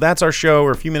 guys. Well, that's our show.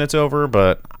 We're a few minutes over,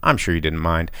 but I'm sure you didn't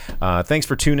mind. Thanks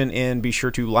for tuning in. Be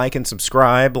sure to like and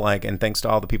subscribe. And thanks to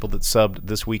all the people that subbed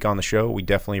this week on the show. We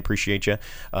definitely appreciate you.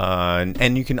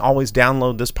 And you can always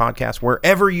download this podcast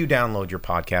wherever you download your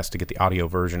podcast to get the audio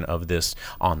version of this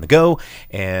on the go.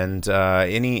 And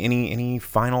any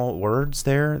final words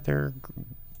there?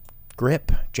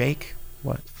 Grip, Jake,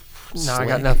 what? No, I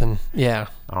got nothing. Yeah.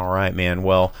 All right, man.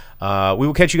 Well, we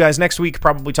will catch you guys next week,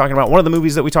 probably talking about one of the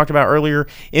movies that we talked about earlier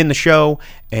in the show.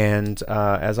 And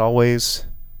as always,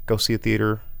 go see a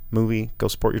theater movie. Go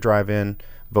support your drive-in.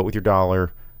 Vote with your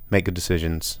dollar. Make good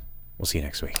decisions. We'll see you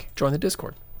next week. Join the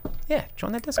Discord. Yeah,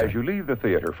 join that Discord. As you leave the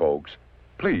theater, folks,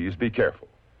 please be careful.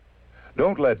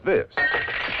 Don't let this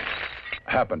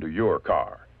happen to your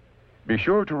car. Be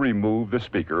sure to remove the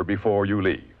speaker before you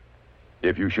leave.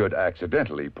 If you should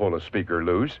accidentally pull a speaker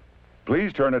loose,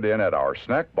 please turn it in at our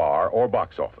snack bar or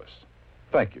box office.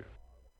 Thank you.